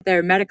there's a Yeah. lot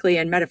there medically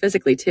and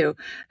metaphysically too.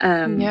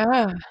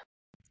 Yeah.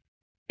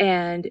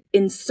 And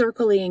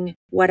encircling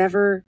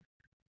whatever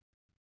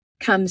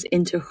comes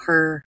into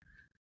her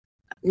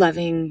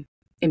loving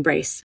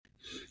embrace.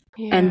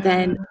 And Yeah.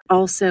 then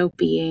also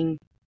being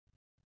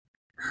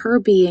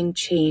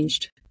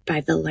changed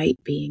by the light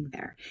being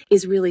there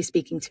is really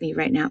speaking to me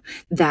right now,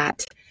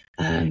 that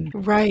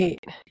Right.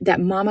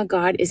 that Mama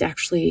God is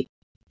actually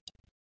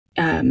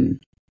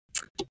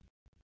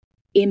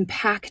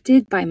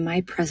impacted by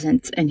my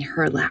presence in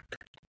her lap.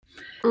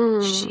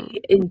 Mm.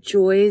 She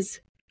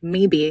enjoys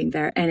me being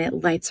there, and it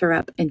lights her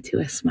up into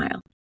a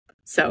smile.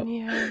 So,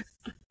 Yeah.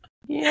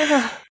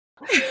 Yeah.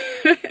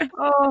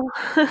 Oh,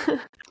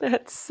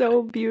 that's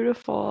so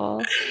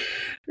beautiful.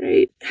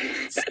 right?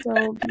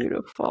 So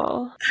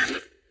beautiful.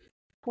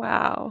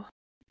 Wow.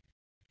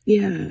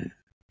 Yeah.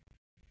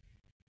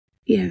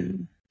 Yeah.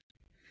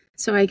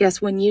 So I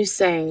guess when you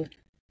say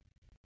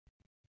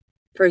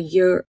for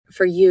you,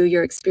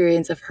 your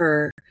experience of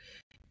her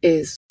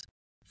is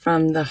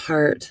from the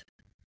heart,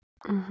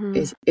 Mm-hmm.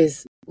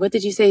 is what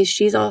did you say?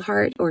 She's all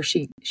heart, or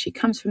she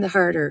comes from the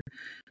heart, or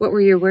what were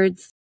your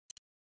words?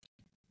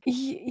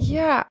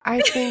 Yeah,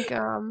 I think I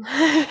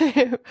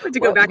have to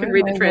go what back and were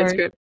read the my words?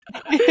 transcript.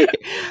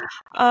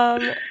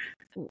 Um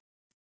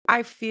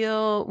I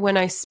feel when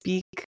I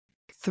speak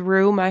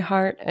through my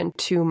heart and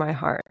to my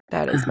heart,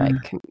 that is my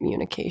Uh-huh.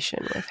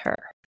 communication with her.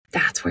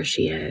 That's where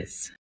she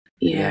is.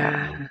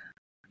 Yeah. Yeah.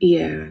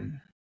 Yeah.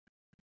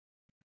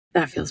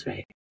 That feels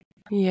right.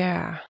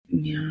 Yeah.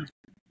 Yeah.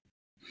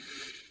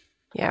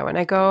 Yeah, when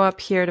I go up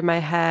here to my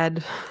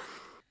head,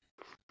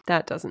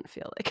 that doesn't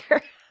feel like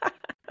her.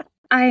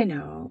 I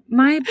know.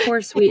 My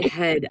poor sweet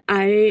head.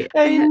 I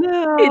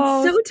know.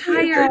 It's so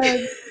tired.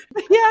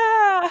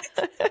 Yeah.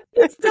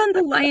 It's done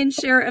the lion's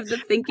share of the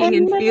thinking I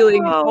and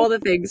feeling and know. all the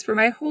things for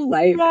my whole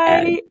life.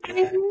 Right.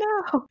 I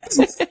know.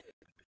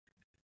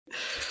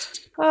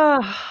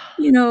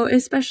 Oh.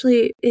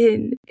 Especially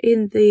in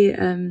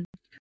the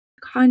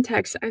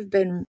context I've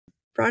been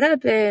brought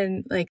up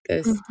in, like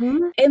this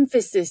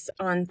emphasis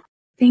on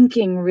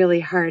thinking really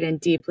hard and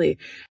deeply.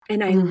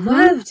 And I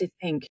love to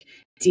think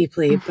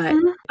deeply, but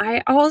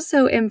I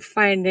also am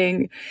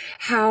finding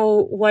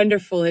how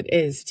wonderful it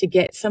is to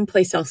get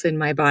someplace else in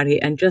my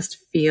body and just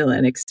feel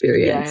and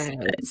experience.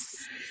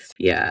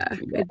 Yes.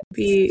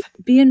 Be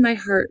in my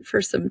heart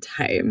for some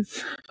time.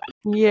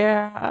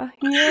 Yeah.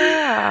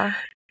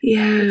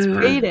 It's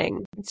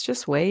waiting. It's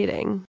just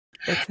waiting.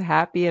 It's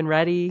happy and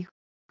ready.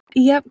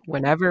 Yep.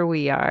 Whenever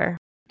we are.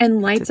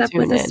 And lights up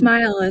with a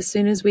smile as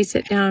soon as we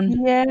sit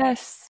down.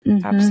 Yes.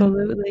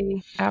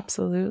 Absolutely.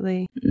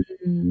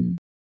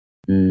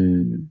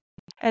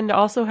 And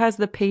also has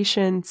the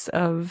patience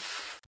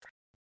of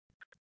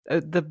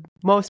the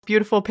most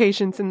beautiful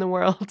patience in the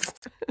world.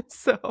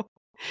 So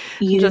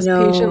just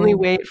patiently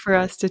wait for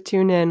us to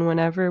tune in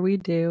whenever we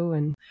do.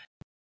 And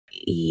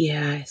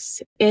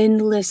yes,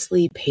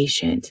 endlessly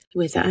patient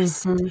with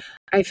us.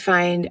 I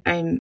find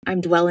I'm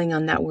dwelling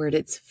on that word.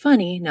 It's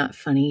funny, not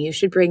funny. You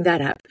should bring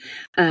that up.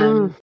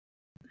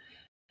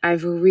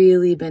 I've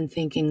really been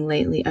thinking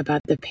lately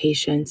about the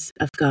patience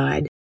of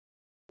God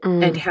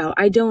and how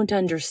I don't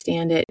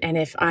understand it. And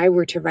if I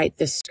were to write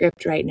this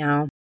script right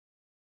now,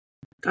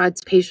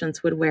 God's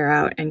patience would wear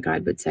out and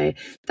God would say,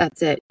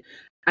 that's it.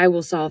 I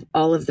will solve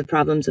all of the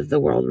problems of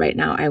the world right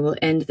now. I will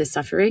end the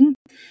suffering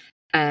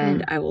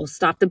and I will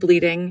stop the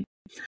bleeding.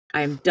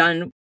 I'm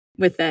done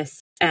with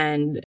this.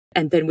 And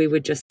then we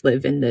would just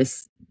live in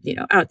this,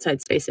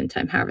 outside space and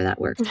time, however that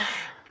works.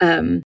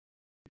 And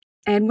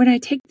when I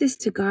take this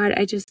to God,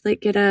 I just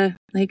get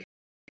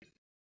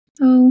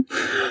oh,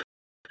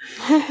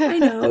 I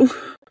know.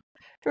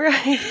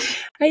 Right.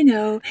 I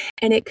know.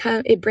 And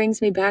it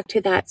brings me back to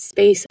that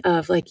space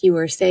of, like you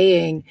were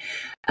saying,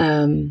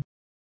 the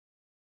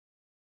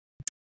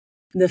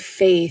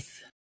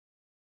faith,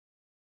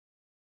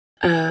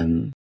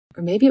 or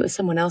maybe it was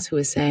someone else who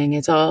was saying,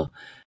 it's all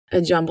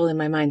a jumble in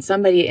my mind.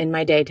 Somebody in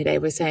my day today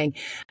was saying,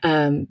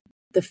 the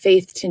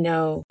faith to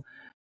know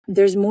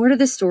there's more to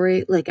the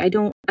story. Like, I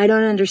don't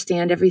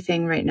understand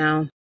everything right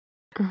now.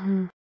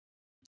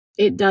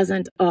 It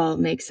doesn't all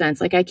make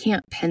sense. Like, I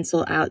can't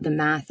pencil out the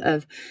math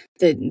of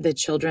the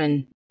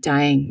children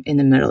dying in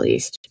the Middle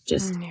East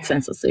just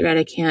senselessly, right?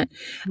 I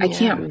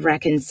can't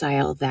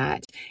reconcile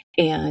that.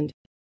 And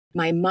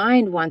my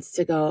mind wants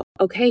to go,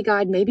 okay,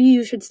 God, maybe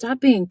you should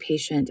stop being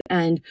patient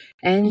and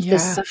end the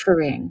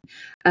suffering.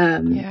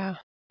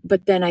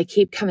 But then I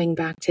keep coming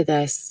back to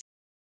this.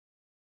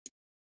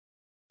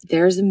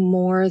 There's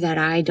more that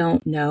I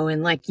don't know.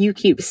 And like you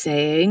keep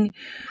saying,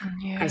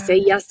 I say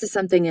yes to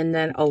something and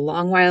then a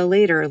long while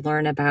later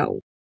learn about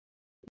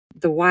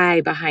the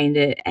why behind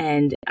it.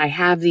 And I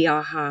have the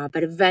aha,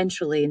 but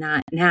eventually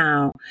not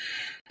now.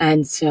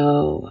 And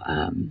so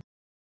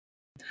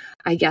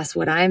I guess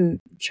what I'm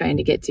trying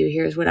to get to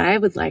here is what I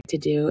would like to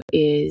do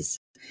is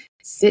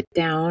sit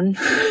down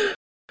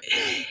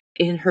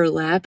in her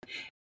lap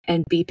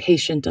and be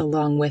patient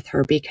along with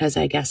her, because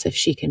I guess if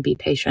she can be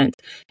patient,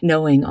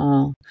 knowing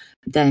all,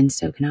 then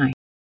so can I.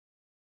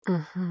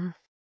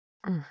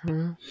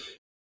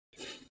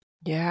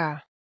 Yeah,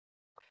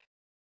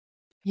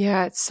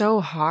 it's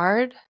so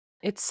hard.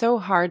 It's so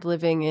hard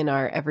living in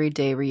our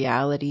everyday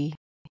reality,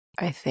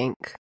 I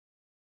think,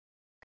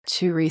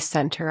 to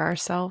recenter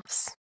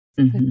ourselves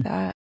with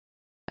that.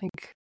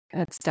 Like,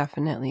 that's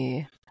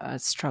definitely a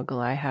struggle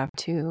I have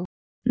too.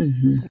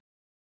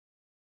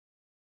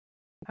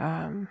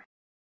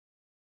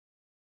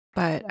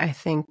 But I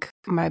think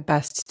my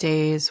best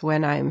days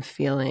when I'm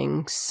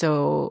feeling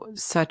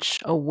such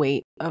a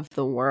weight of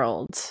the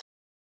world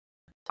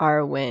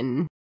are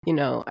when,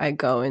 I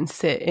go and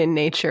sit in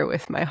nature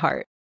with my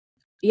heart.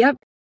 Yep.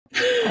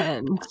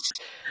 And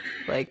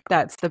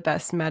that's the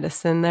best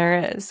medicine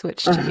there is,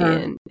 which to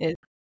me is,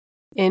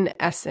 in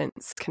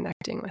essence,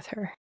 connecting with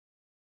her.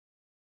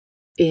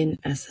 In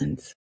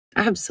essence.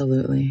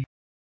 Absolutely.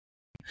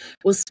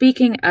 Well,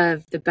 speaking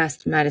of the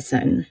best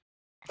medicine,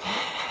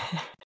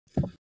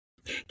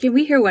 can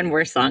we hear one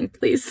more song,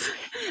 please?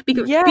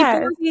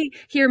 Before we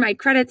hear my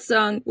credits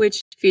song,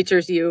 which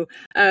features you,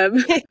 so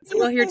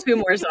we'll hear two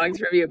more songs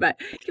from you, but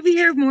can we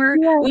hear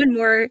one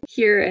more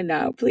here and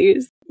now,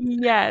 please?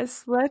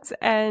 Yes, let's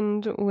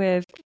end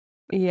with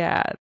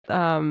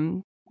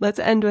let's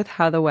end with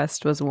How the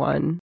West Was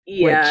Won.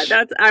 Yeah,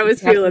 I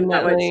was feeling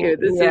that one too.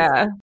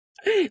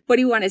 What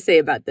do you want to say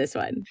about this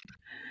one?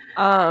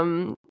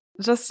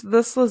 Just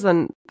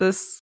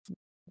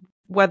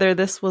whether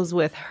this was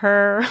with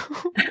her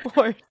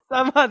or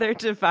some other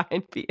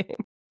divine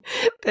being,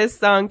 this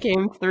song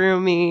came through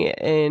me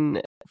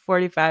in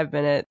 45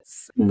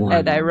 minutes. Wow.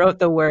 And I wrote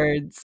the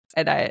words,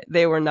 and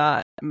they were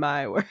not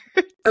my words.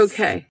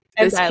 Okay.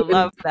 And I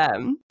love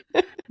them.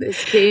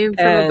 This came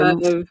from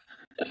above.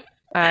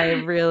 I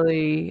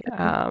really,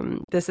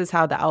 this is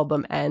how the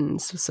album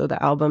ends. So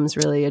the album's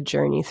really a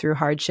journey through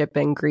hardship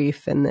and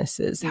grief, and this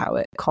is how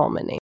it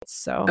culminates.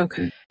 So,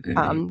 Okay.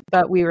 Right.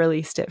 but we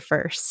released it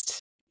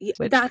first,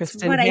 which That's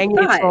Kristen what I Hangy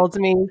thought. told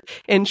me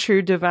in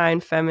true divine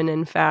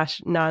feminine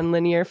fashion,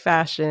 nonlinear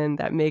fashion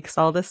that makes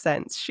all the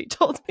sense. She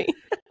told me.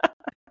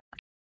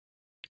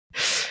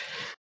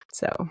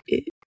 So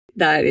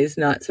that is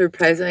not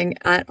surprising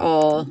at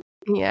all.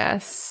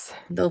 Yes.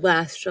 The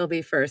last shall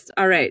be first.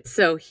 All right.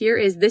 So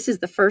this is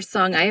the first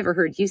song I ever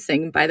heard you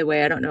sing. By the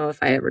way, I don't know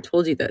if I ever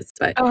told you this,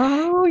 but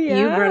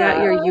you brought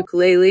out your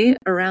ukulele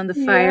around the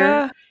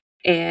fire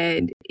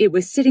and it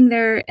was sitting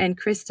there. And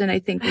Kristen, I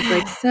think, was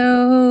like,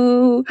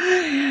 so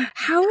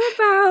how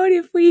about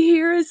if we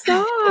hear a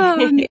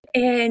song?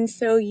 And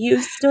so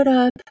you stood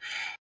up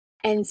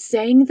and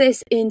sang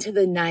this into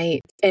the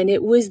night. And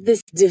it was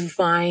this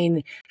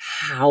divine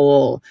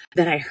howl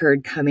that I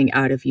heard coming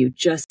out of you,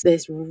 just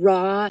this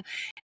raw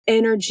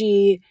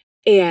energy.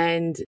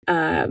 And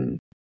I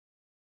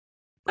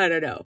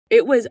don't know,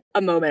 it was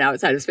a moment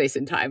outside of space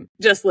and time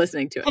just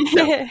listening to it.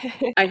 So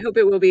I hope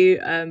it will be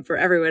for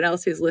everyone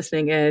else who's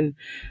listening in,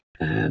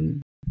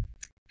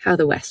 how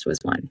the West was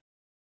won.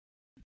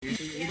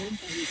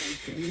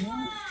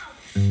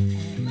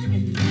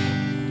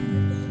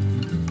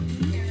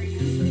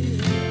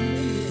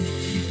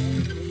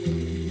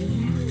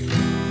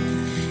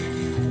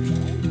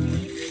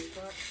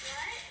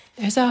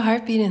 There's a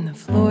heartbeat in the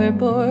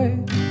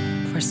floorboard,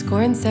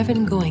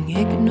 4-7 going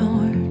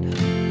ignored.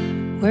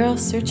 We're all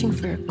searching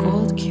for a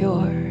cold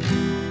cure.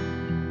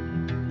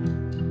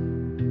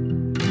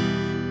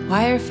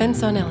 Wire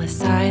fence on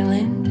Ellis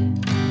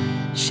Island,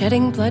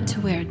 shedding blood to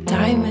wear a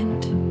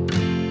diamond.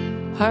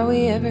 Are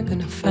we ever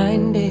gonna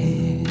find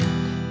it?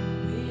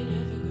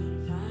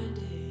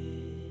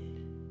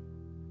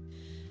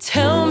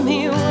 Tell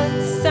me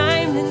what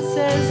Simon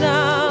says,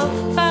 I'll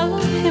follow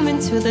him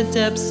into the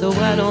depths so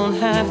I don't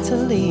have to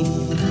leave.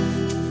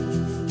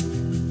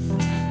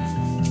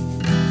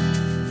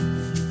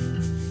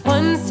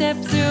 One step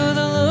through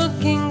the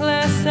looking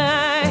glass,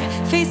 I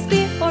face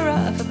the aura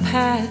of a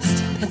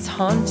past that's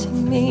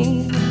haunting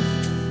me.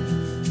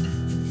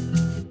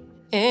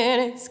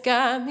 And it's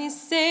got me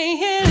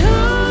saying, who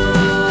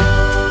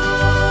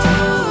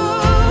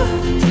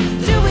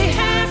do we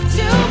have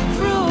to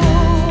prove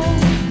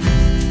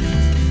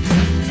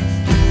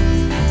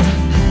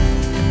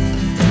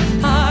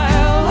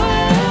our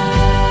worth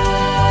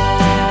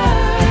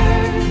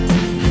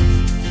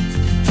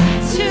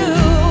to?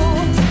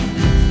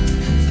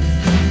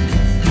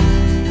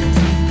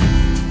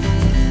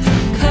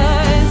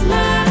 'Cause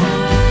life's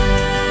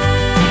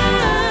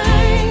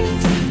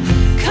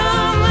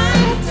come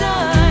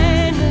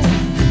undone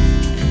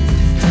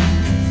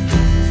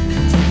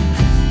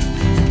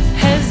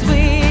as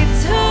we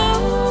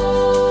toast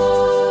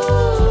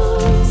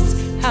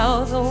how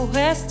the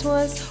West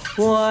was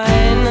won.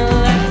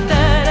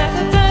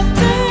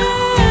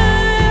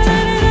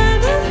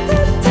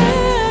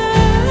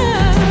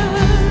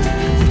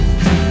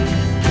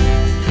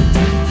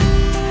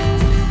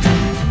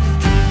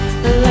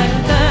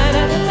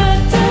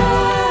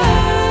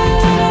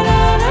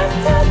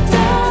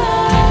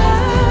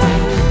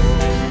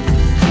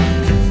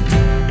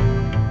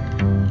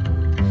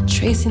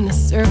 Tracing the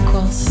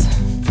circles,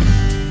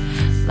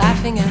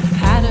 laughing at the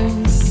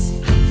patterns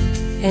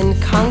and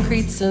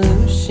concrete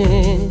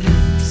solutions.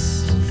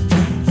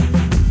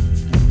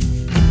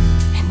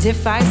 And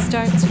if I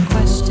start to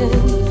question,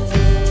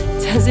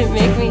 does it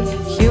make me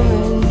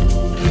human?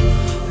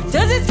 Or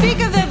does it speak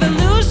of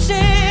evolution?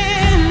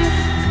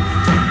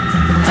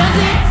 Does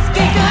it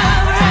speak of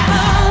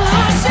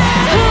revolution?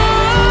 Who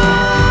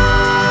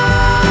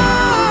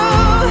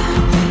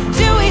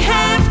do we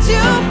have to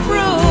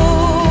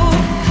prove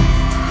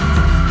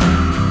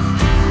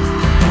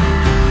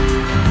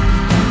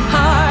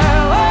our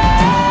worth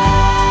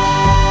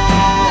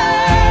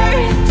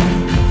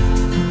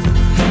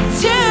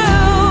to?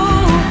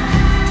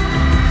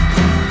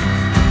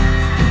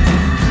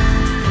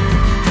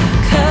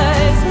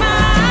 'Cause mine's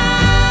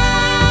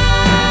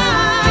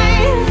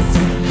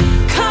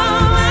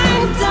come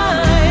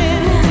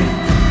undone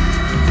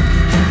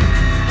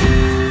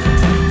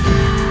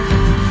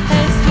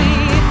as we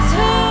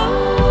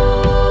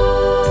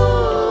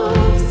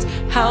toast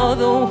how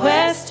the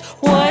West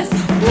was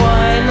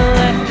won.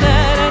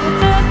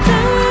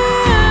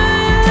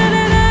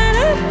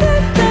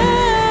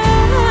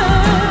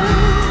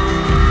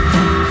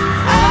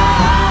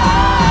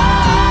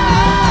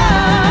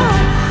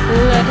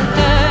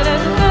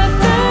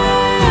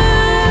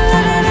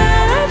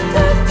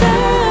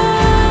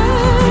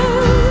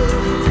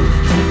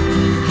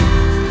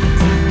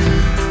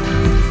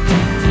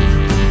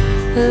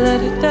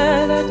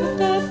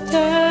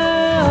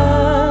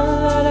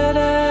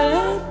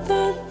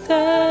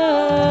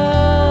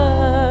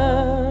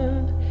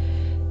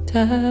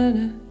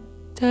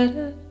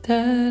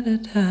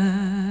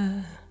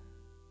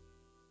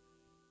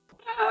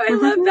 Oh, I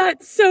love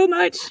that so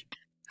much.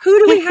 Who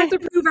do we have to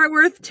prove our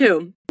worth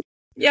to?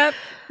 Yep.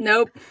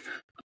 Nope.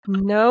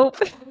 Nope.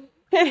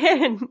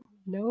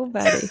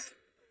 Nobody.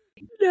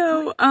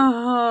 No.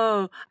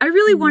 Oh, I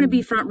really want to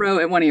be front row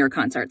at one of your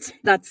concerts.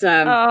 That's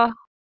Oh,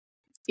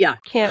 yeah,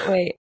 can't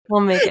wait.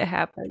 We'll make it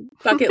happen.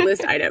 bucket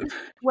list item for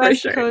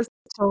West sure. Coast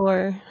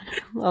tour.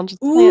 I'll just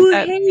plant Ooh,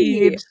 that hey,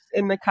 seed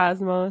in the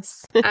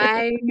cosmos.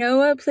 I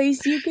know a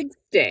place you could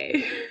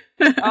stay.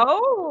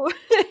 Oh,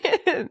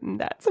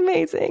 that's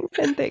amazing.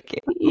 And thank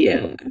you.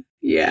 Yeah.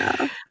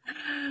 Yeah.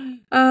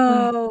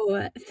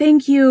 Oh,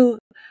 thank you.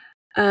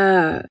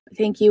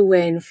 Thank you,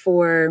 Wyn,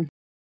 for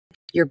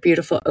your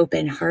beautiful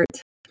open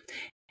heart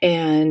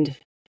and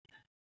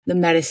the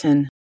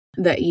medicine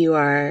that you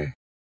are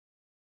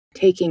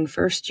taking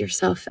first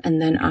yourself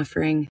and then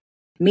offering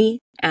me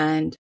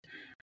and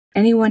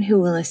anyone who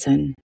will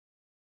listen.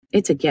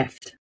 It's a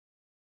gift.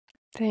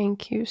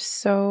 Thank you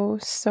so,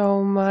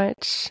 so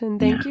much. And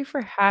thank you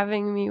for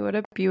having me. What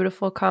a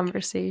beautiful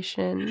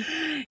conversation.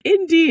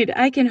 Indeed.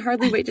 I can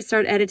hardly wait to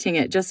start editing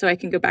it just so I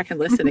can go back and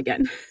listen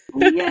again.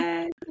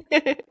 Yay.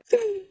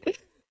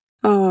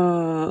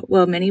 Oh,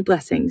 well, many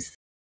blessings.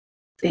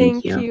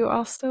 Thank you. Thank you.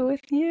 Also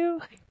with you.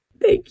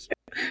 Thank you.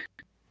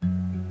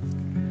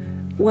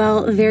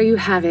 Well, there you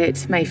have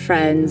it, my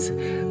friends.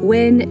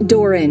 Wyn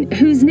Doran,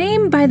 whose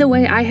name, by the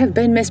way, I have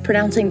been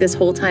mispronouncing this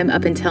whole time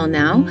up until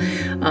now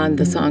on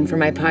the song for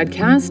my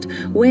podcast,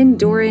 Wyn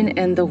Doran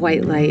and the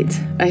White Light.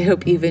 I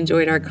hope you've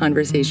enjoyed our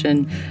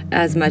conversation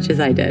as much as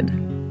I did.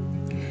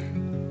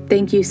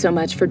 Thank you so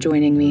much for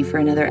joining me for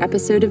another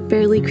episode of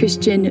Barely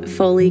Christian,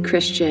 Fully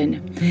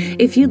Christian.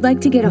 If you'd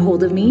like to get a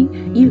hold of me,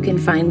 you can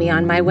find me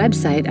on my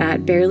website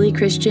at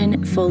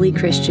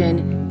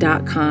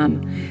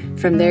barelychristianfullychristian.com.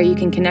 From there, you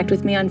can connect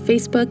with me on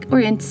Facebook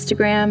or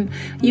Instagram.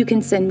 You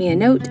can send me a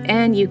note,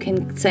 and you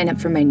can sign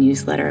up for my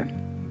newsletter.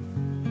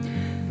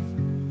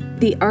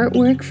 The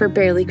artwork for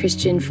Barely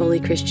Christian, Fully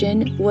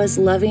Christian was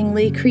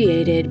lovingly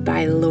created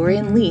by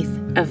Lauren Leith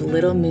of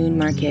Little Moon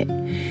Market.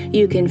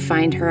 You can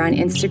find her on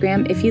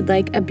Instagram if you'd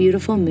like a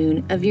beautiful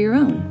moon of your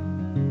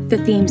own. The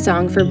theme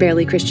song for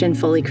Barely Christian,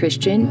 Fully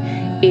Christian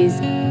is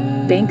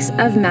Banks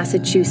of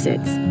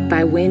Massachusetts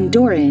by Wyn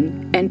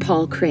Doran and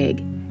Paul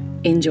Craig.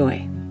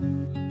 Enjoy.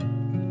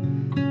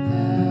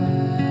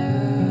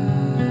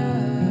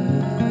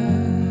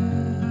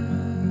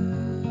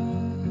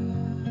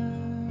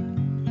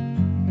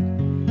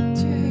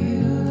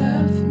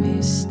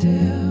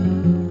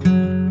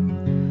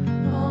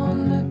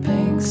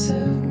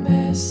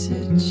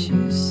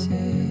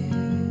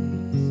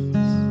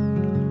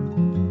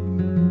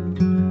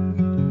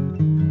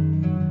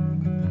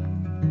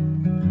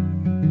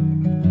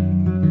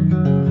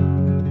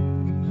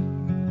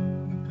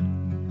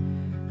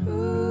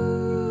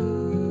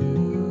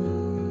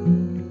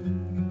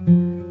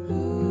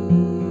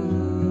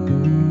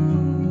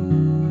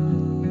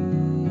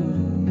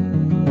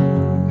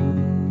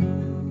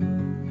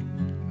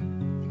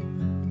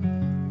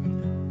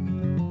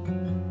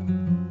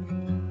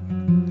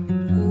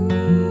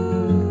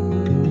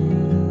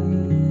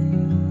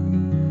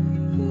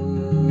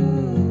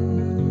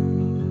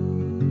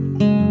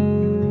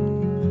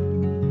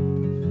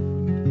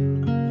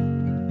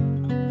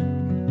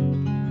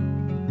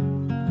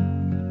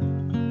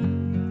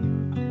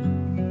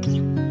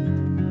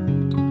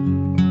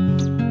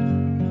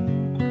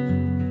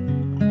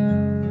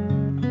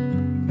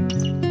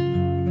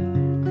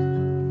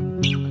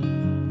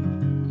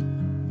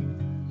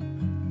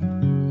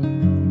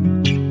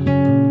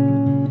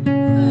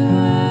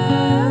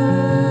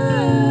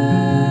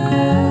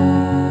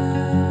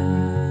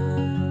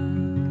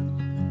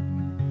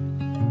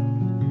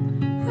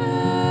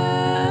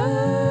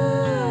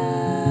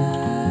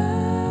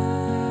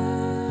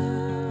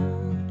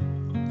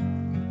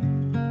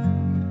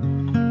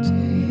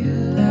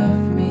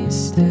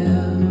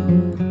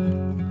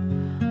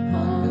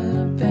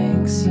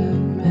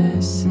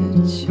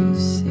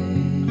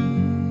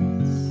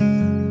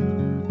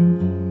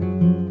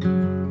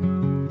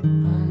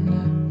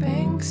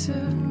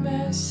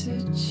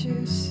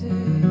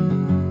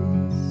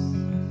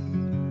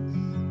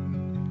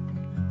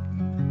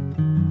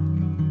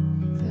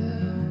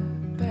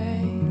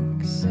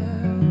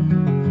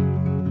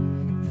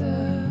 The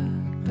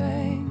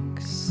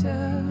banks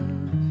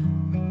of